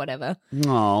night or whatever.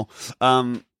 Oh.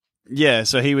 Yeah,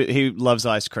 so he loves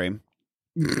ice cream.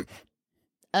 He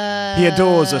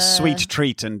adores a sweet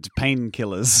treat and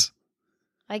painkillers.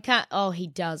 I can't. Oh, he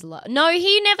does love. No,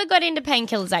 he never got into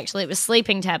painkillers. Actually, it was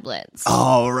sleeping tablets.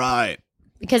 Oh, right.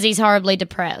 Because he's horribly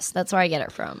depressed. That's where I get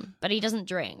it from. But he doesn't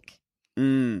drink.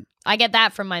 I get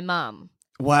that from my mum.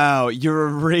 Wow, you're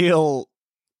a real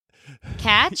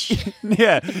Catch?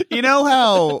 Yeah. You know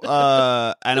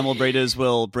how animal breeders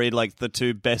will breed like the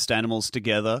 2 best animals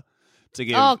together to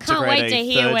give Oh, to can't create wait to a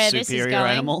hear third where this is superior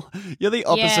going. animal? You're the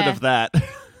opposite Yeah. of that.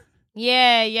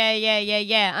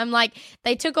 Yeah. I'm like,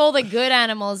 they took all the good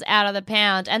animals out of the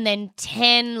pound and then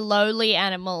 10 lowly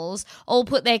animals all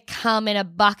put their cum in a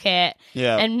bucket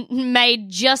Yeah. and made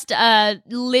just a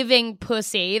living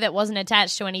pussy that wasn't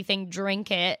attached to anything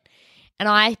drink it. And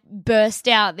I burst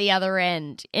out the other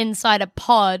end inside a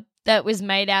pod that was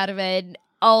made out of an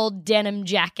old denim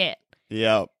jacket.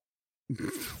 Yep.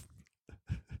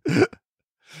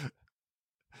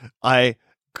 I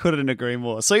couldn't agree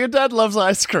more. So your dad loves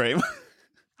ice cream.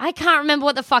 I can't remember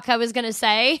what the fuck I was going to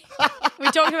say.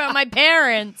 We're talking about my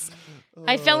parents.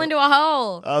 I fell into a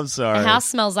hole. I'm sorry. The house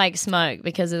smells like smoke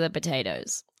because of the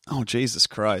potatoes. Oh, Jesus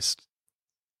Christ.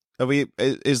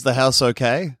 Is the house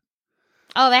okay?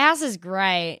 Oh, the house is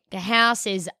great. The house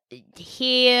is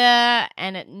here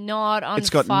and not on It's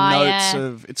got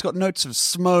fire. It's got notes of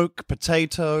smoke,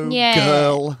 potato, Yeah.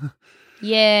 girl.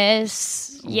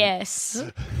 Yes.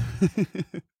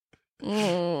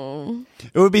 It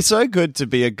would be so good to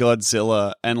be a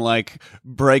Godzilla and like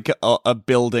break a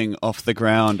building off the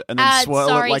ground and then swirl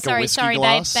it like a whiskey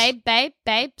glass.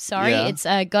 babe. Sorry, Yeah. it's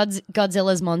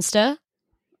Godzilla's monster.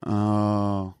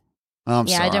 Oh, I'm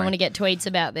Yeah, sorry. I don't want to get tweets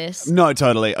about this. No,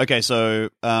 totally. Okay, so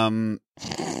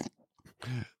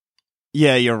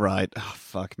yeah, you're right. Oh,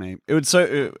 fuck me. It would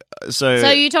so. So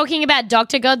you're talking about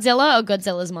Dr. Godzilla or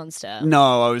Godzilla's monster?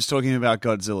 No, I was talking about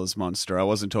Godzilla's monster. I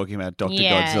wasn't talking about Dr.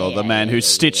 Yeah, Godzilla, the man who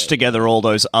stitched together all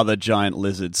those other giant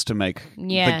lizards to make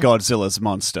the Godzilla's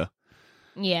monster.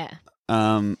 Yeah.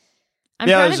 I'm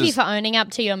proud of you for owning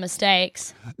up to your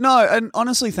mistakes. No, and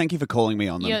honestly, thank you for calling me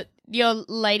on them. Your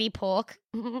lady pork.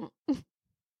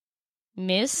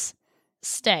 Miss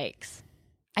Steaks.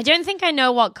 I don't think I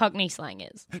know what Cockney slang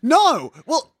is. No!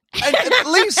 Well, at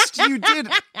least you did.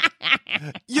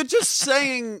 You're just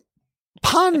saying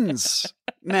puns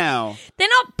now. They're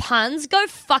not puns. Go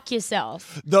fuck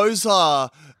yourself. Those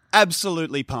are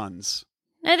absolutely puns.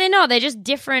 No, they're not. They're just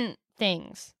different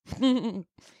things.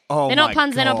 Oh, they're not my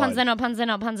puns. God. They're not puns. They're not puns. They're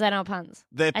not puns. They're not puns.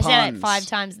 They're I said it puns. 5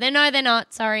 times. They're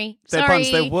not. Sorry. They're Sorry.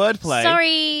 puns. They're wordplay.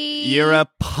 Sorry. You're a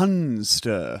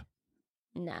punster.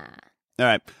 Nah. All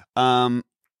right.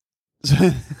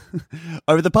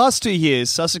 Over the past 2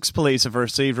 years, Sussex police have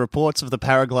received reports of the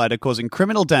paraglider causing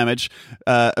criminal damage,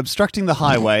 obstructing the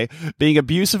highway, being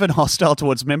abusive and hostile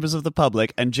towards members of the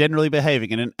public, and generally behaving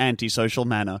in an antisocial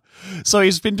manner. So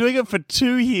he's been doing it for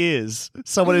 2 years.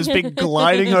 Someone has been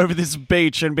gliding over this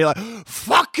beach and be like,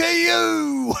 "Fuck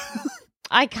you!"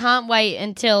 I can't wait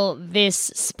until this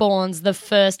spawns the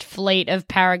first fleet of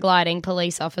paragliding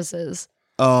police officers.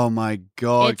 Oh my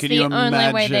God! It's Can the you imagine?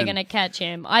 only way they're going to catch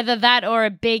him. Either that or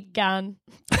a big gun.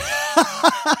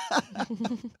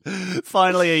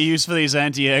 Finally, a use for these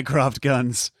anti-aircraft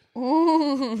guns.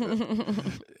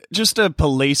 Just a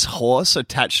police horse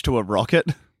attached to a rocket.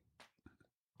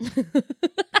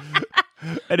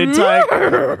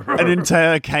 an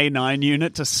entire K9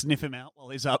 unit to sniff him out while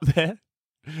he's up there.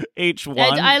 Each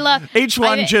one,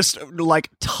 just like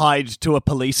tied to a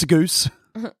police goose.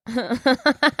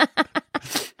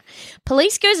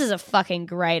 Police goose is a fucking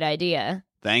great idea.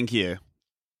 Thank you.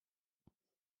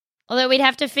 Although we'd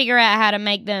have to figure out how to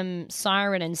make them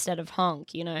siren instead of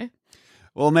honk, you know?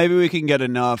 Well, maybe we can get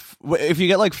enough. If you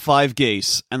get like 5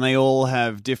 geese and they all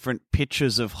have different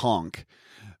pitches of honk,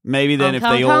 maybe then if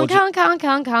they all... Honk, honk, honk,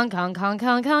 honk, honk, honk, honk,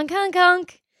 honk, honk,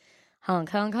 honk. Honk,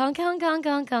 honk, honk, honk, honk,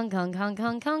 honk, honk, honk, honk,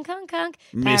 honk, honk, honk, honk.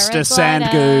 Mr. Sand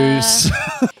Goose.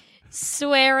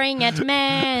 Swearing at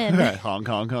men. Honk,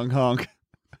 honk, honk, honk.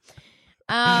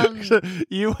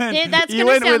 You went. Yeah, that's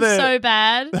going to sound so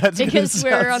bad because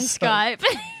we're on Skype.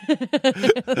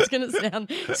 That's going to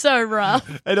sound so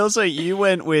rough. And also, you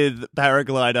went with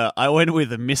paraglider. I went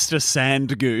with Mr.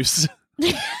 Sand Goose.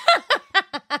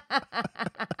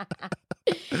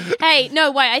 Hey,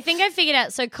 no, wait. I think I figured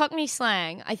out. So Cockney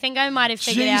slang. I think I might have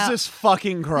figured out. Jesus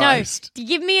fucking Christ! No,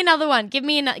 give me another one. Give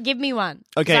me one.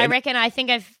 Okay, I reckon. I think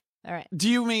I've. All right. Do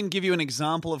you mean give you an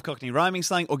example of Cockney rhyming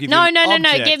slang, or give you No. an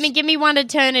object? Give me one to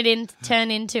turn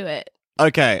into it.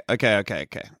 Okay.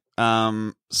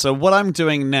 So what I'm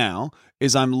doing now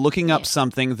is I'm looking up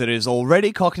something that is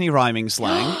already Cockney rhyming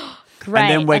slang, Great.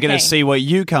 and then we're going to see what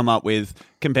you come up with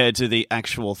compared to the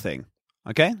actual thing.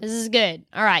 Okay? This is good.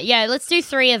 All right. Yeah, let's do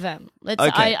 3 of them.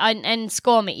 Okay. And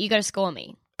score me. You got to score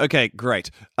me. Okay, great.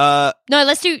 No,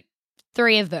 let's do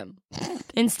 3 of them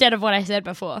instead of what I said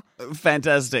before.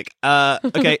 Fantastic.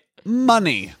 Okay,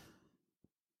 money.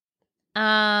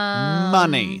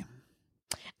 Money.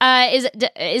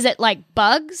 Is it like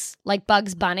bugs? Like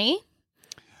Bugs Bunny?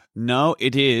 No,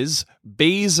 it is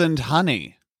bees and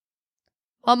honey.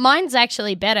 Well, mine's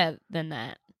actually better than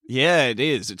that. Yeah, it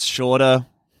is. It's shorter.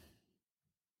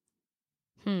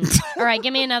 All right,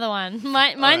 give me another one.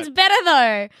 Mine's better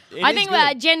though. I think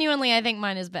genuinely, I think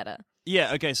mine is better.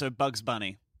 Yeah. Okay. So Bugs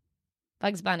Bunny.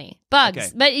 Bugs Bunny. Bugs. Okay.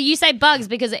 But you say bugs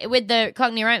because with the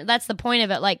Cockney rhyme, that's the point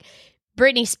of it. Like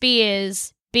Britney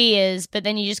Spears, beers, but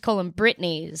then you just call them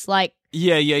Britneys. Like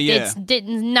yeah. It's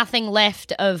nothing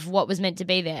left of what was meant to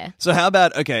be there. So how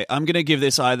about I'm going to give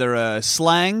this either a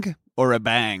slang or a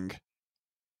bang.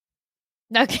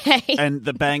 Okay. And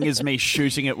the bang is me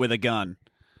shooting it with a gun.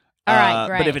 All right,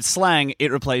 great. But if it's slang,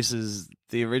 it replaces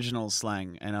the original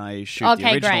slang, and I shoot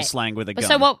the original slang with a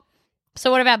gun. So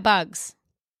what about bugs?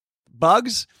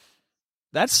 Bugs?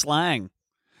 That's slang.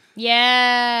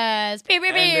 Yes.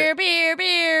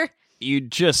 Beer. You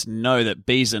just know that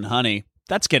bees and honey,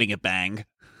 that's getting a bang.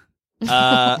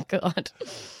 Oh, God.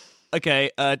 Okay,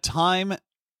 time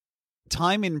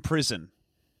in prison.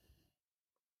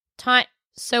 Time.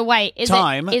 So wait, is it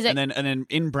and then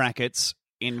in brackets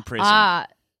in prison.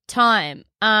 Time.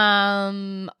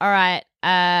 All right.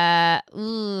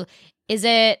 Is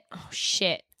it? Oh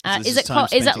shit. Is it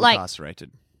called? Is it like?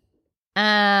 Incarcerated.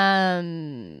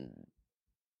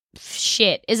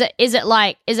 Shit. Is it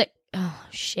like? Is it? Oh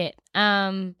shit.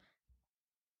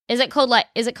 Is it called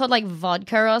like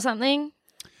vodka or something?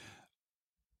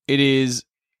 It is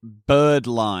bird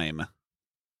lime.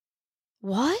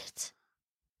 What?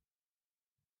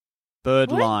 Bird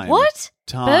lime. What?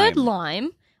 Time. Bird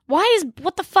lime?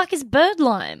 What the fuck is bird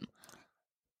lime?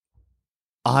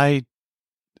 I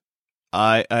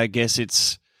guess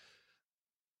it's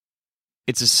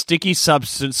a sticky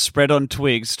substance spread on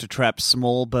twigs to trap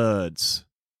small birds.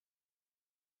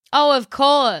 Oh, of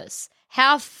course.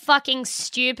 How fucking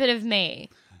stupid of me.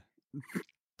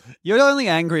 You're only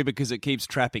angry because it keeps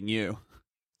trapping you.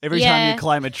 Every time you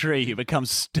climb a tree, you become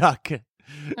stuck.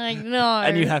 I know.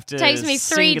 And you have to takes me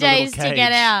 3 days to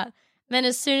get out. Then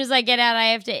as soon as I get out, I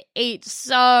have to eat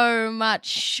so much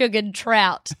sugared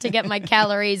trout to get my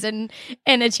calories and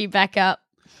energy back up.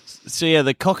 So yeah,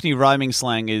 the Cockney rhyming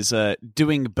slang is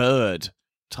doing bird,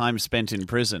 time spent in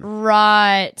prison.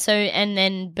 Right. So and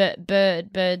then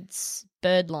bird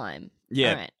lime.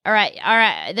 Yeah. All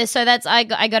right. So that's I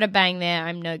got a bang there.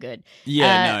 I'm no good.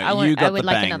 Yeah, you got the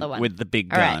bang another one with the big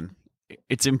gun. Right.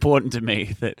 It's important to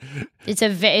me that it's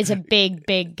a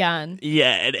big gun.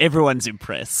 Yeah, and everyone's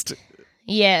impressed.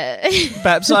 Yeah.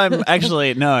 Perhaps I'm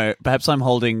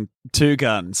holding 2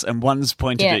 guns and one's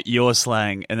pointed at your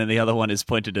slang and then the other one is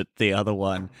pointed at the other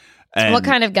one. And what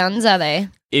kind of guns are they?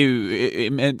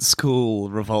 Immense cool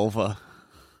revolver.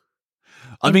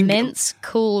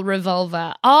 Cool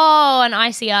revolver. Oh, an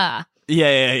ICR.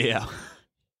 Yeah.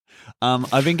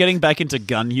 I've been getting back into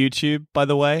gun YouTube, by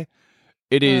the way.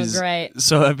 It is great.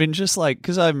 So I've been just like,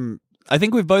 because I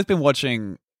think we've both been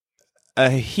watching a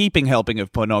heaping helping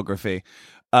of pornography.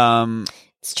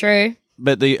 It's true.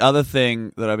 But the other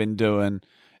thing that I've been doing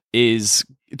is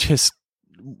just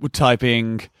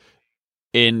typing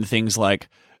in things like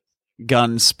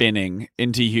gun spinning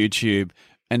into YouTube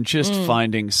and just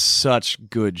finding such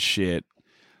good shit.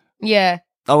 Yeah.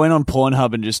 I went on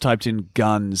Pornhub and just typed in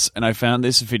guns, and I found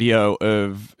this video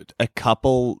of a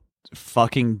couple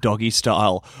fucking doggy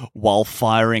style while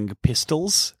firing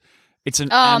pistols. It's an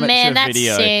amateur that's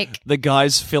video. sick. The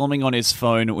guy's filming on his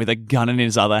phone with a gun in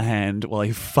his other hand while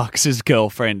he fucks his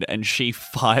girlfriend, and she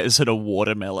fires at a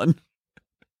watermelon.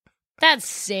 That's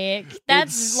sick.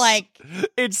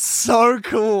 It's so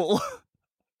cool.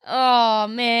 Oh,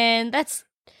 man.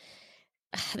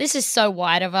 This is so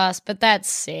white of us, but that's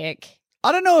sick.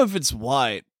 I don't know if it's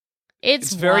white.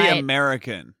 It's very white.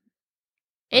 American.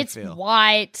 It's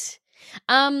white.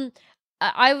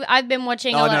 I've been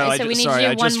watching a lot. No, so we need to do one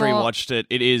I just more. rewatched it.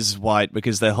 It is white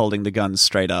because they're holding the guns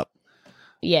straight up.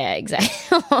 Yeah, exactly.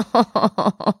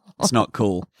 It's not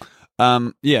cool.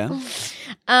 Yeah.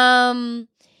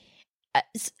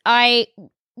 I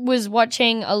was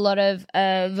watching a lot of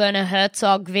Werner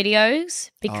Herzog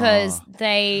videos because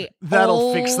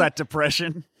that'll fix that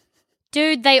depression.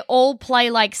 Dude, they all play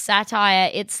like satire.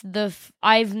 It's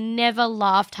I've never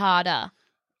laughed harder.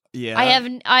 Yeah.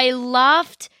 I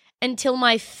laughed until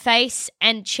my face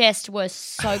and chest were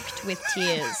soaked with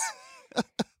tears.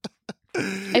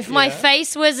 If my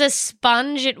face was a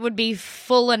sponge, it would be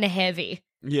full and heavy.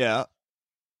 Yeah.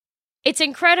 It's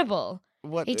incredible.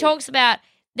 He talks about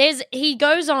he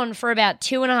goes on for about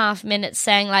 2.5 minutes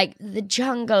saying like the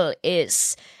jungle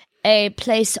is a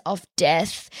place of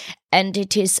death and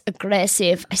it is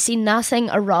aggressive. I see nothing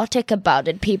erotic about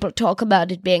it. People talk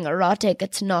about it being erotic.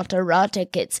 It's not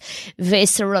erotic. It's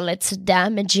visceral. It's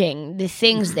damaging. The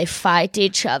things, they fight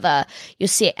each other. You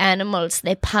see animals,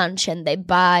 they punch and they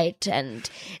bite and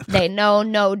they know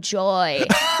no joy.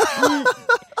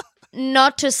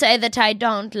 Not to say that I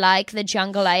don't like the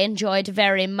jungle. I enjoy it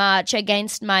very much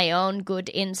against my own good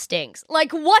instincts.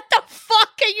 Like, what the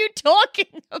fuck are you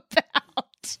talking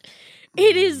about?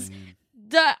 It is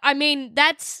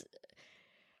that's...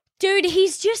 Dude,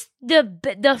 he's just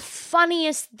the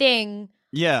funniest thing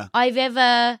I've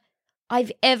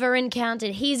ever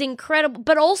encountered. He's incredible.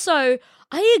 But also,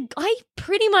 I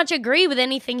pretty much agree with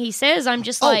anything he says. I'm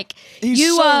just like...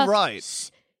 He's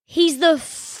right. He's the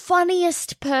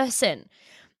funniest person.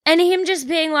 And him just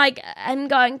being like, I'm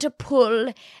going to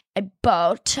pull a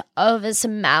boat over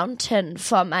some mountain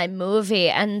for my movie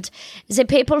and the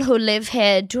people who live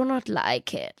here do not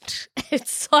like it.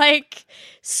 It's like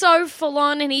so full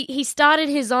on. And he started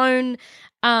his own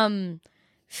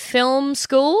film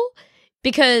school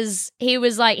because he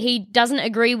was like, he doesn't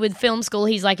agree with film school.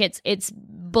 He's like, it's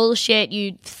bullshit.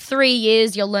 3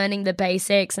 years you're learning the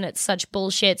basics and it's such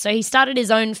bullshit. So he started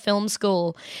his own film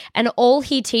school and all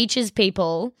he teaches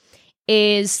people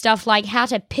is stuff like how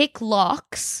to pick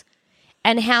locks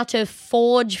and how to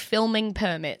forge filming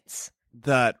permits.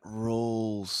 That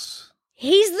rules.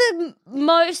 He's the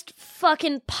most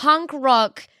fucking punk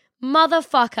rock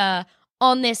motherfucker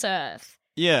on this earth.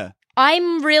 Yeah.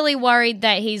 I'm really worried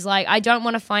that he's like, I don't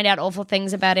want to find out awful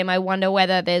things about him. I wonder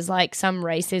whether there's like some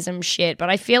racism shit, but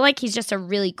I feel like he's just a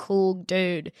really cool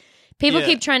dude. People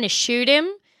keep trying to shoot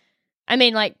him. I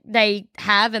mean, like they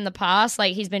have in the past,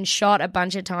 like he's been shot a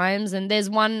bunch of times and there's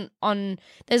one on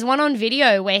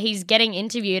video where he's getting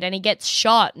interviewed and he gets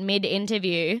shot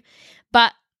mid-interview,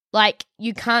 but like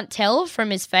you can't tell from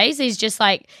his face. He's just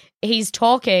like, he's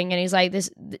talking and he's like, this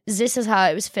is how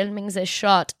I was filming this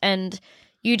shot, and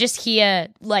you just hear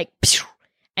like,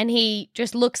 and he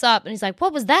just looks up and he's like,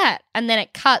 what was that? And then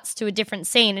it cuts to a different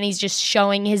scene and he's just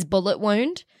showing his bullet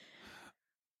wound.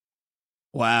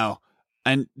 Wow.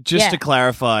 And just to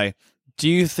clarify, do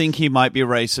you think he might be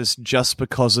racist just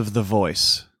because of the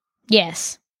voice?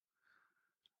 Yes.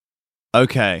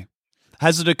 Okay.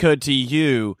 Has it occurred to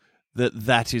you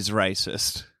that is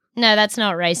racist? No, that's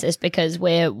not racist because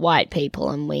we're white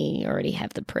people and we already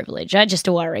have the privilege. I just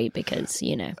worry because,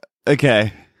 you know.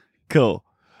 Okay, cool.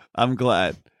 I'm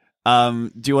glad.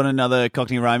 Do you want another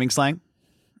Cockney rhyming slang?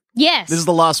 Yes. This is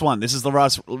the last one. This is the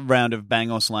last round of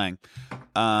bang or slang.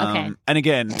 Okay. And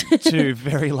again, 2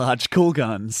 very large cool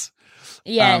guns.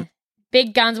 Yeah,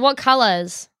 big guns. What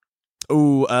colors?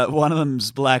 Ooh, one of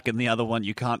them's black and the other one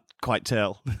you can't quite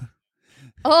tell.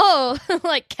 Oh,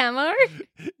 like camo?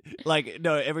 Like,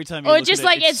 no, every time you or look just at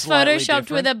like it's photoshopped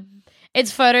different.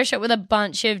 It's photoshopped with a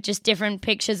bunch of just different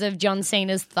pictures of John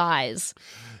Cena's thighs.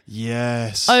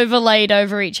 Yes. Overlaid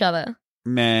over each other.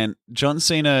 Man, John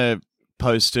Cena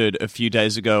posted a few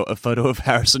days ago a photo of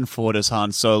Harrison Ford as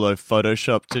Han Solo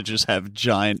photoshopped to just have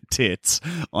giant tits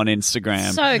on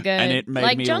Instagram. So good. And it made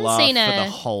like me John laugh Cena, for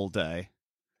the whole day.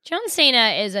 John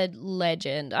Cena is a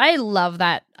legend. I love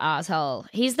that asshole.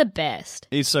 He's the best.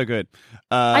 He's so good.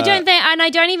 I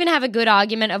don't even have a good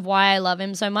argument of why I love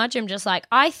him so much. I'm just like,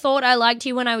 I thought I liked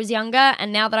you when I was younger,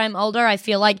 and now that I'm older, I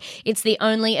feel like it's the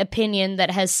only opinion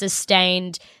that has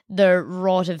sustained the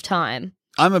rot of time.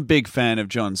 I'm a big fan of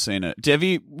John Cena.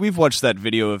 Devi, we've watched that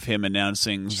video of him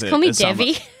announcing Just call me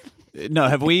Devi. No,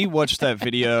 have we watched that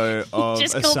video of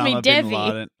just called me Osama bin Devi.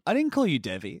 Laden? I didn't call you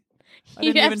Devi. I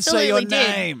You didn't even say your absolutely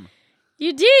did. name.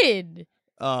 You did.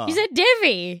 Oh. You said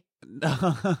Devi.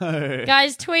 No.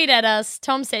 Guys, tweet at us.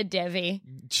 Tom said Devi.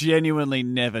 Genuinely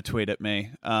never tweet at me.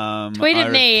 Tweet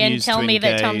at me and refuse tell to me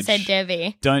that Tom engage. said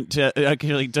Devi. Don't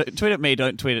tweet at me.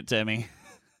 Don't tweet it to me.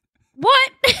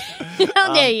 What?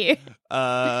 How dare you?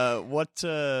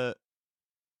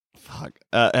 Fuck.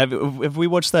 Have we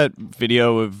watched that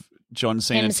video of John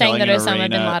Cena Him saying telling that an Osama arena?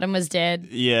 bin Laden was dead.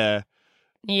 Yeah.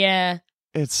 Yeah.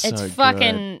 It's so It's good.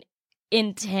 fucking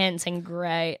intense and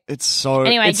great. It's so.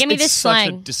 Anyway, it's, give me it's this such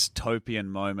slang. a dystopian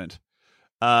moment.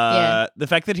 Yeah. The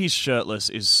fact that he's shirtless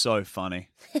is so funny.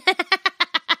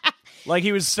 Like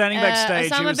he was standing backstage.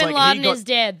 He Osama was bin like, Laden he got, is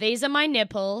dead. These are my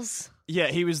nipples. yeah,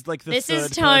 he was like the This third is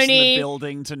person in Tony. the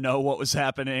building to know what was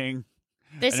happening.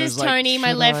 This And it is was like, Tony, my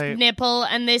should left I- nipple,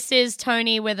 and this is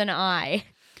Tony with an eye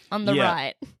on the Yeah.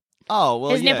 right. Oh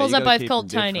well, His yeah, nipples you are gotta both keep called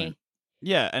them Tony. different.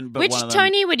 Yeah, and but Which one of them,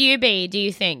 Tony would you be, do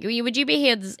you think? Would you be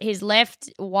his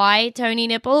left Y Tony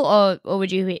nipple, or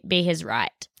would you be his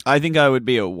right? I think I would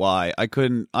be a Y. I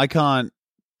could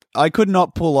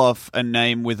not pull off a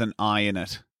name with an I in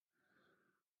it.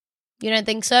 You don't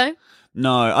think so?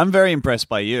 No, I'm very impressed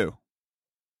by you.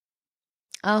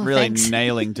 Oh, Really thanks.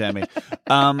 nailing Demi.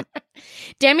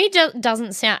 Demi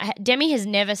doesn't sound. Demi has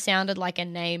never sounded like a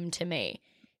name to me.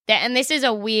 And this is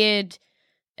a weird.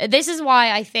 This is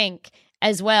why I think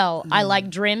as well I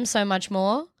like Drim so much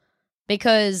more,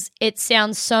 because it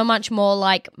sounds so much more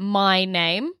like my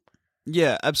name.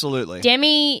 Yeah, absolutely.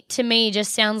 Demi to me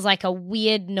just sounds like a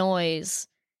weird noise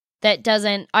that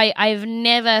doesn't. I've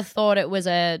never thought it was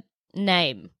a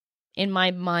name in my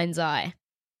mind's eye.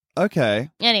 Okay.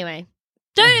 Anyway,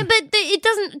 it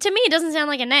doesn't. To me, it doesn't sound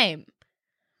like a name.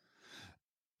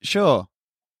 Sure.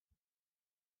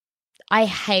 I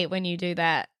hate when you do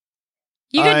that.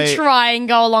 You can try and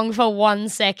go along for 1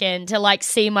 second to like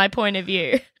see my point of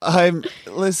view.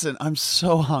 Listen, I'm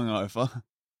so hungover.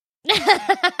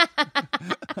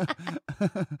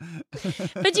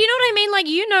 But do you know what I mean? Like,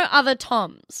 you know other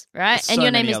Toms, right? There's And so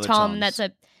your name many is other Tom. Toms.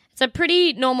 It's a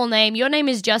pretty normal name. Your name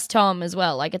is just Tom as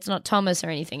well. Like, it's not Thomas or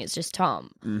anything. It's just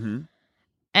Tom. Mm-hmm.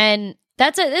 And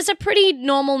it's a pretty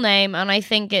normal name, and I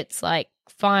think it's like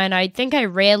fine. I think I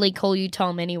rarely call you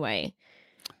Tom anyway.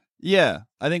 Yeah,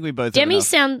 I think we both. Demi have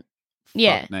sound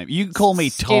yeah. name. You can call me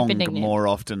Stupid Tong nickname. more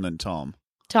often than Tom.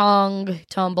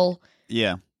 Tumble.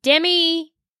 Yeah.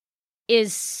 Demi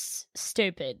is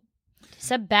stupid. It's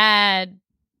a bad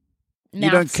mouth You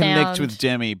don't connect sound. with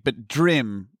Demi, but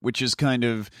Drim, which is kind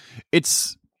of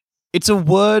it's a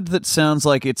word that sounds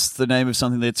like it's the name of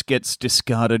something that gets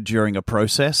discarded during a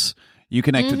process. You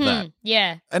connect with that.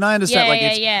 Yeah. And I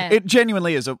understand Yeah. it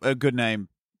genuinely is a good name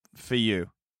for you.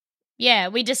 Yeah,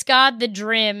 we discard the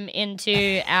Drim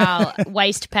into our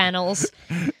waste panels.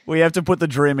 We have to put the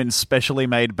Drim in specially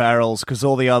made barrels because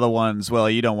all the other ones, well,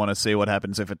 you don't want to see what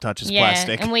happens if it touches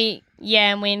plastic. And we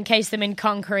encase them in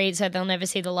concrete so they'll never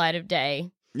see the light of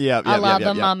day. Yeah, I love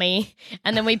the mummy.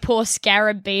 And then we pour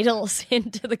scarab beetles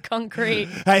into the concrete.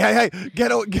 Hey,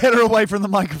 get her away from the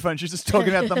microphone. She's just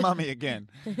talking about the mummy again.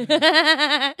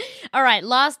 All right,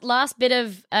 last bit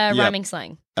of rhyming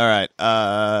slang. All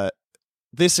right,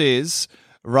 this is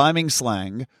rhyming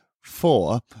slang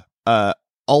for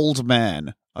old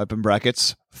man, open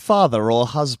brackets, father or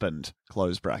husband,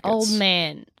 close brackets. Old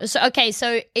man.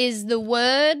 So is the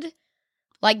word,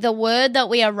 like the word that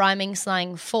we are rhyming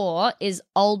slang for is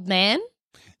old man?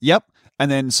 Yep. And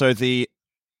then so the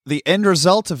end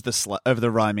result of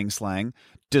the rhyming slang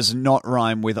does not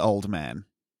rhyme with old man.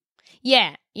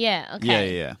 Yeah,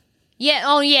 okay. Yeah. Yeah,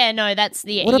 oh yeah, no, that's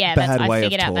the What a yeah, bad that's way I of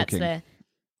figured out that's talking. the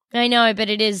I know, but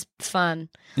it is fun.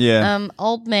 Yeah.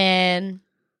 Old man.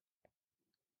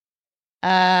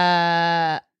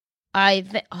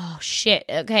 Oh shit.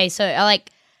 Okay, so all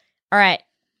right.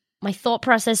 My thought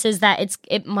process is that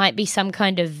it might be some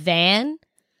kind of van,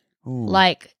 Ooh.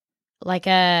 like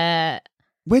a.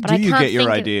 Where but do I you can't get your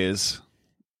think of- ideas?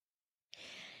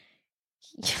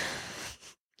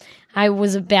 I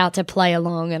was about to play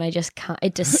along, and I just can't.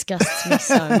 It disgusts me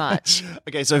so much.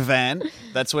 Okay, so van,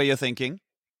 that's where you're thinking.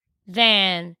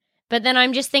 Van. But then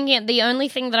I'm just thinking the only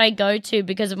thing that I go to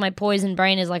because of my poison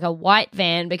brain is like a white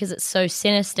van because it's so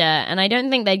sinister, and I don't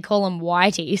think they'd call them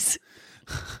whiteys.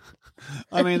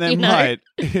 I mean, they You know? might.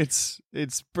 It's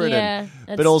Britain. Yeah,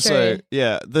 that's but also, true.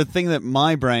 yeah, the thing that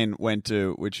my brain went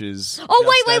to, which is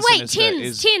Oh, just as wait. sinister,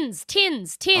 is-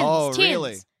 Tins. Oh, Tins.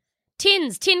 really?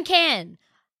 Tins. Tin can.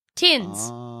 Tins.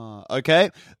 Ah, okay.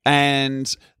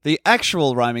 And the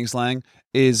actual rhyming slang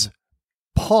is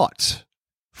pot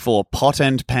for pot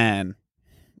and pan.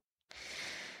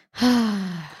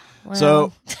 Well.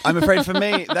 So I'm afraid for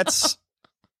me, that's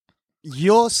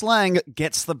your slang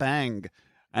gets the bang,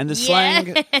 and the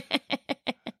slang,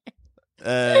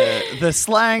 the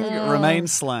slang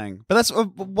remains slang. But that's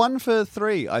 1 for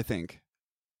 3, I think.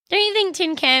 Don't you think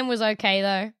tin can was okay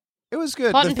though? It was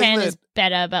good. Pot The and thing pan that- is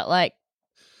better, but like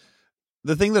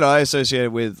The thing that I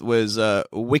associated with was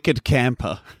wicked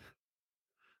camper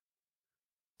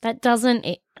that doesn't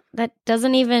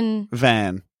even.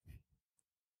 van.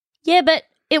 Yeah, but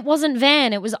it wasn't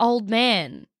van. It was old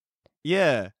man.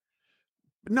 Yeah.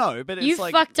 No, but it's You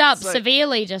like fucked up it's like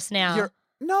severely just now.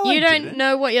 No, You I don't didn't.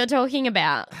 know what you're talking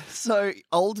about. So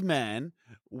old man,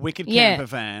 wicked Yeah. camper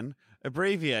van,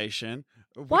 abbreviation.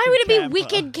 Why would it be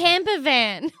wicked camper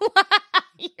van?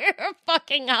 You're a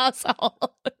fucking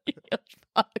asshole. You're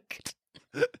fucked.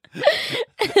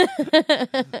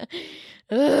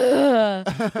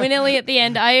 Ugh. We're nearly at the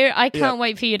end. I can't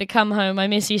wait for you to come home. I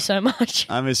miss you so much.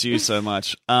 I miss you so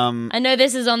much. I know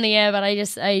this is on the air, but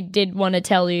I did want to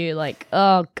tell you, like,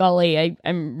 oh golly,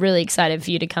 I'm really excited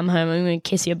for you to come home. I'm going to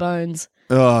kiss your bones.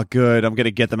 Oh, good. I'm going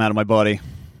to get them out of my body.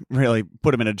 Really,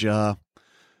 put them in a jar.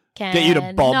 Get you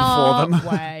to bob for them.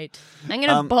 Wait, I'm going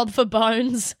to bob for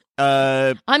bones.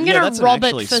 I'm I'm going to rob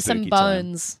it for some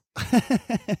bones.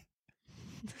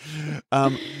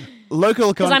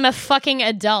 Local Because I'm a fucking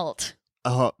adult.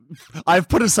 Oh, I've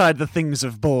put aside the things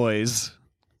of boys.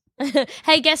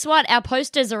 Hey, guess what? Our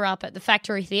posters are up at the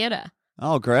Factory Theatre.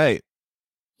 Oh, great.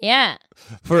 Yeah.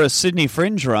 For a Sydney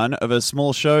Fringe run of a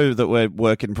small show that we're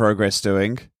work in progress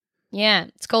doing. Yeah.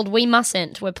 It's called We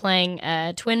Mustn't. We're playing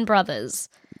Twin Brothers.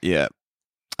 Yeah.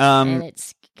 And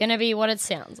it's going to be what it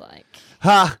sounds like.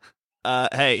 Ha!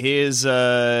 Hey, here's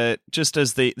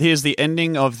here's the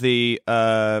ending of the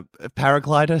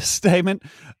paraglider statement.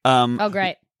 Oh,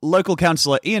 great. Local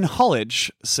councillor Ian Hollidge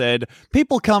said,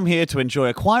 "People come here to enjoy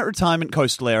a quiet retirement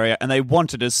coastal area and they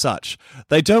want it as such.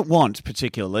 They don't want,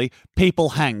 particularly, people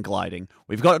hang gliding.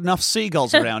 We've got enough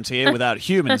seagulls around here without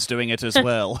humans doing it as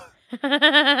well."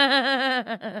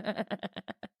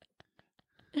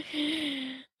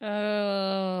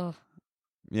 Oh.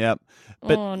 Yep.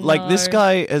 But, Oh, this no.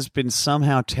 guy has been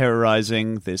somehow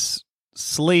terrorizing this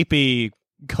sleepy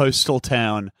coastal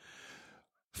town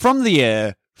from the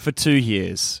air for 2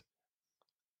 years.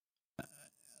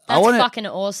 That's wanna- fucking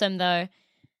awesome, though.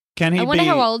 Can he I wonder be...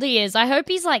 how old he is. I hope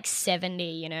he's like 70,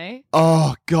 you know?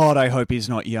 Oh, God, I hope he's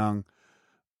not young.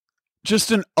 Just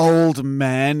an old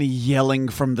man yelling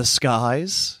from the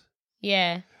skies.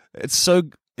 Yeah. It's so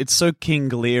King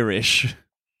Lear-ish.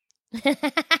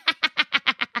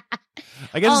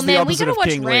 I guess Oh, it's the man, we opposite gotta of watch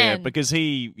King Lear Ran. because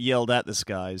he yelled at the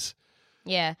skies.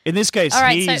 Yeah. In this case, All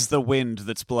right, he's so- the wind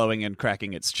that's blowing and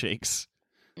cracking its cheeks.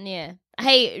 Yeah.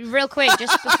 Hey, real quick,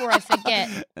 just before I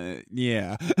forget.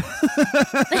 Yeah.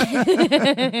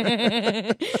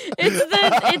 It's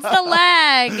the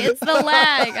lag. It's the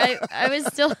lag. I was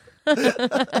still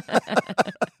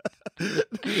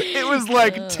It was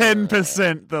like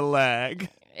 10% the lag.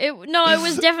 it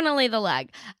was definitely the lag.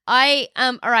 All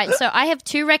right, so I have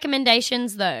 2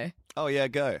 recommendations though. Oh, yeah,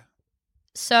 go.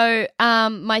 So,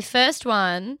 my first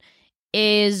one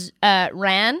is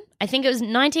Ran. I think it was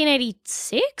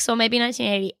 1986 or maybe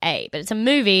 1988, but it's a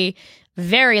movie,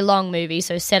 very long movie,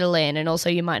 so settle in, and also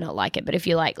you might not like it, but if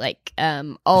you like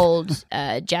old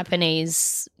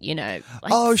Japanese, you know,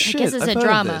 like, Oh, I shit. guess it's I've a heard of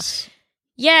drama. this.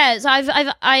 Yeah, so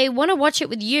I want to watch it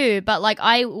with you, but like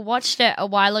I watched it a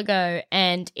while ago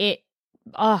and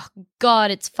oh God,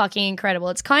 it's fucking incredible.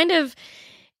 It's kind of,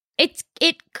 it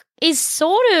is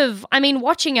sort of, I mean,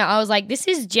 watching it, I was like, this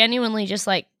is genuinely just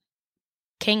like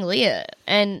King Lear,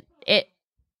 and it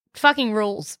fucking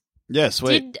rules. Yeah,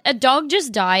 sweet. Did a dog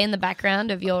just die in the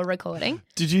background of your recording?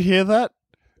 Did you hear that?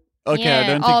 Okay, Yeah. I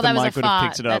don't Oh, think that the was a mic would have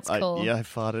picked fart. it up. That's cool. Yeah, I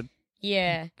farted.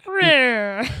 Yeah.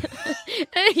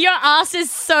 Your ass is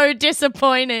so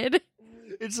disappointed.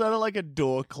 It sounded like a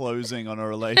door closing on a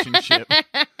relationship.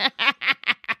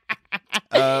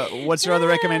 What's your other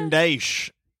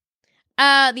recommendation?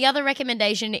 The other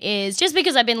recommendation is, just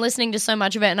because I've been listening to so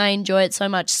much of it and I enjoy it so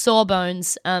much,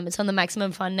 Sawbones. It's on the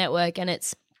Maximum Fun Network, and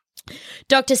it's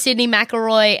Dr. Sidney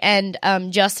McElroy and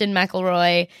Justin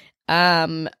McElroy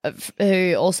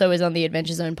who also is on the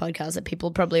Adventure Zone podcast that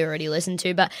people probably already listen to.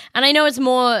 And I know it's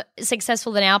more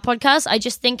successful than our podcast. I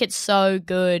just think it's so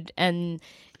good, and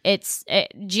it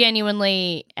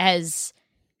genuinely has,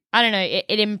 I don't know,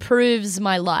 it improves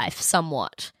my life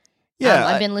somewhat. Yeah,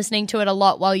 I've been listening to it a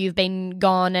lot while you've been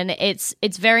gone, and it's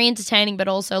very entertaining, but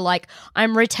also like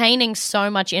I'm retaining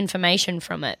so much information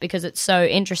from it because it's so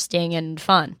interesting and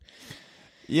fun.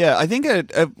 Yeah, I think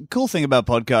a cool thing about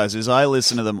podcasts is I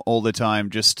listen to them all the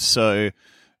time just so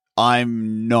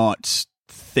I'm not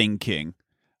thinking.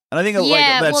 And I think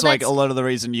that's a lot of the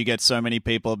reason you get so many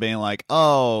people being like,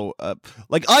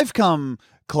 like I've come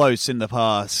close in the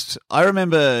past. I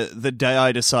remember the day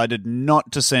I decided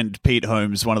not to send Pete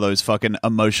Holmes one of those fucking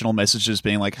emotional messages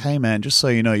being like, hey man, just so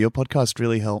you know, your podcast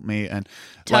really helped me. And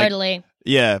totally.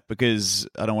 Yeah, because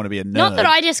I don't want to be a nerd. Not that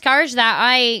I discourage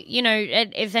that.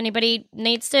 If anybody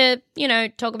needs to,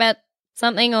 talk about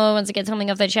something or wants to get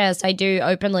something off their chest, I do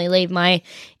openly leave my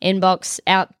inbox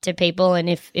out to people. And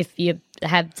if you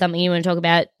have something you want to talk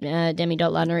about,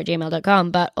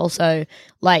 demi.lardner@gmail.com. But also,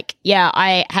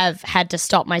 I have had to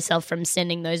stop myself from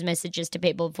sending those messages to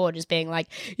people before, just being like,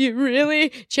 you really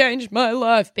changed my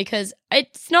life, because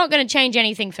it's not going to change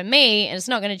anything for me and it's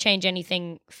not going to change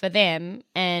anything for them.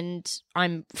 And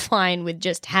I'm fine with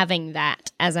just having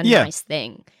that as a nice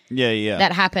thing. Yeah.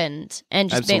 That happened, and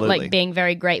just being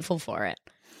very grateful for it.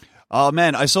 Oh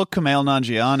man, I saw Kumail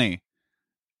Nanjiani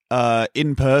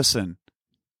in person.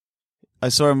 I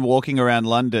saw him walking around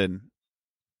London.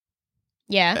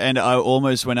 Yeah. And I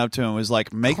almost went up to him and was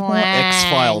like, make more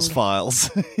X-Files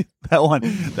files. That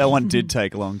one did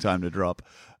take a long time to drop.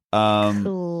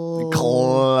 Cool.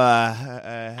 All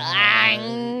right.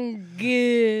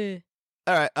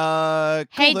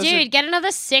 Hey, dude, get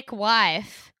another sick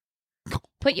wife.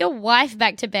 Put your wife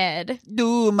back to bed.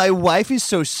 No, my wife is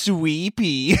so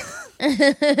sweepy.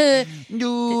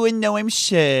 No, and now I'm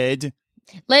shed.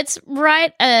 Let's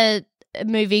write a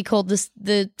movie called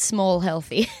The Small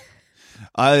Healthy.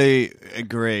 I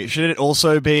agree. Should it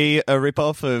also be a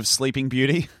ripoff of Sleeping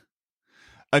Beauty?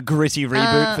 A gritty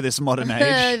reboot for this modern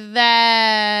age?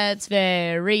 That's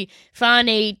very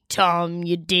funny, Tom.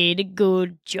 You did a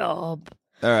good job.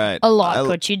 All right. I like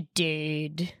what you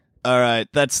did. All right,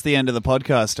 that's the end of the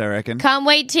podcast, I reckon. Can't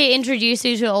wait to introduce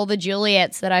you to all the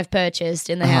Juliets that I've purchased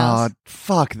in the house. Oh,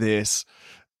 fuck this.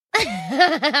 Should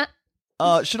I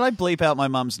bleep out my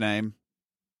mum's name?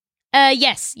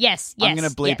 Yes. I'm going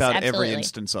to bleep out absolutely. every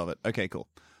instance of it. Okay, cool.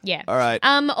 Yeah. All right.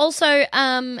 Also,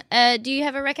 do you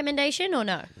have a recommendation or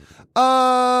no?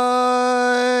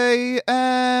 I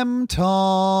am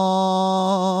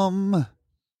Tom.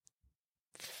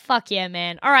 Fuck yeah,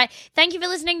 man. All right. Thank you for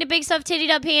listening to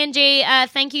BigSoftTitty.png.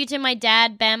 Thank you to my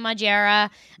dad, Bam Margera.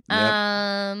 Yep.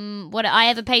 I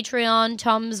have a Patreon.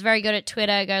 Tom's very good at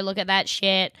Twitter. Go look at that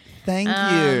shit. Thank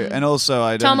you. And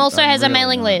also, Tom also has a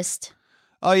mailing list.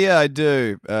 Oh, yeah, I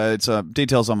do. It's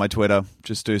details on my Twitter.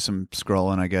 Just do some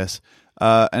scrolling, I guess.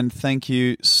 And thank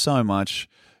you so much.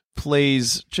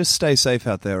 Please, just stay safe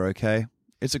out there, okay?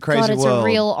 It's a crazy world. God, it's a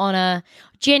real honor.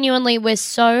 Genuinely, we're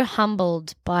so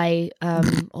humbled by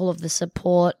all of the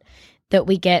support that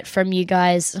we get from you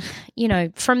guys,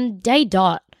 from day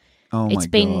dot. Oh, my God. It's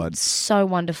been so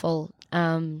wonderful.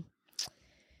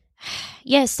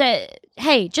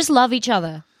 Hey, just love each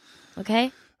other,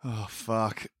 okay? Oh,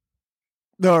 fuck.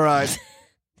 All right.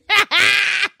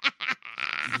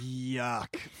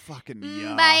 Yuck. Fucking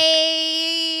yuck. Bye.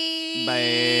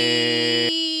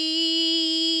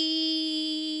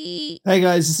 Hey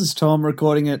guys, this is Tom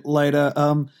recording it later.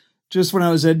 Just when I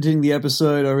was editing the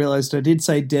episode, I realized I did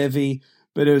say Devi,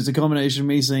 but it was a combination of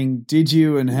me saying did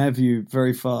you and have you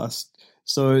very fast.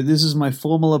 So this is my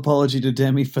formal apology to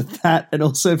Demi for that, and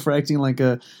also for acting like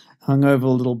a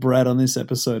hungover little brat on this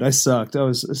episode. I sucked. I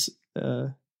was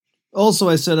also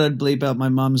I said I'd bleep out my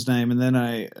mum's name, and then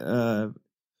I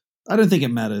don't think it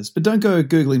matters, but don't go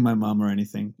Googling my mum or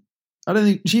anything. I don't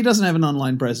think she doesn't have an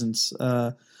online presence.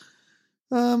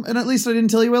 And at least I didn't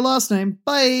tell you her last name.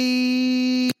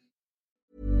 Bye.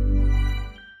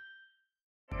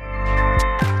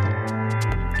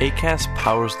 Acast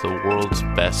powers the world's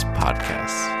best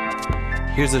podcasts.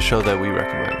 Here's a show that we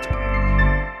recommend.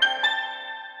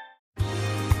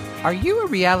 Are you a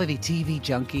reality TV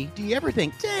junkie? Do you ever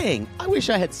think, dang, I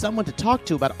wish I had someone to talk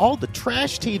to about all the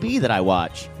trash TV that I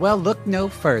watch? Well, look no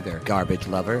further, garbage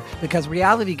lover, because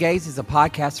Reality Gaze is a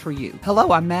podcast for you.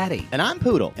 Hello, I'm Maddie. And I'm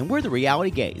Poodle, and we're the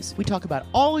Reality Gaze. We talk about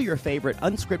all your favorite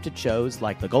unscripted shows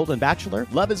like The Golden Bachelor,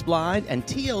 Love is Blind, and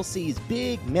TLC's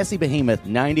big, messy behemoth,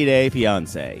 90 Day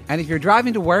Fiancé. And if you're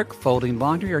driving to work, folding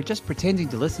laundry, or just pretending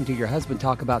to listen to your husband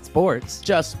talk about sports,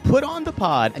 just put on the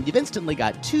pod, and you've instantly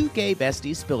got two gay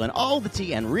besties spilling all the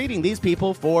tea and reading these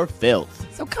people for filth.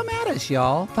 So come at us,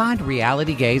 y'all. Find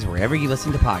Reality Gaze wherever you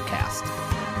listen to podcasts.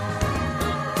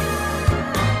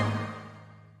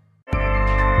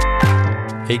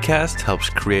 Acast helps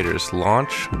creators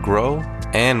launch, grow,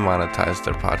 and monetize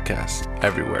their podcasts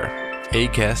everywhere.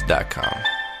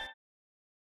 Acast.com.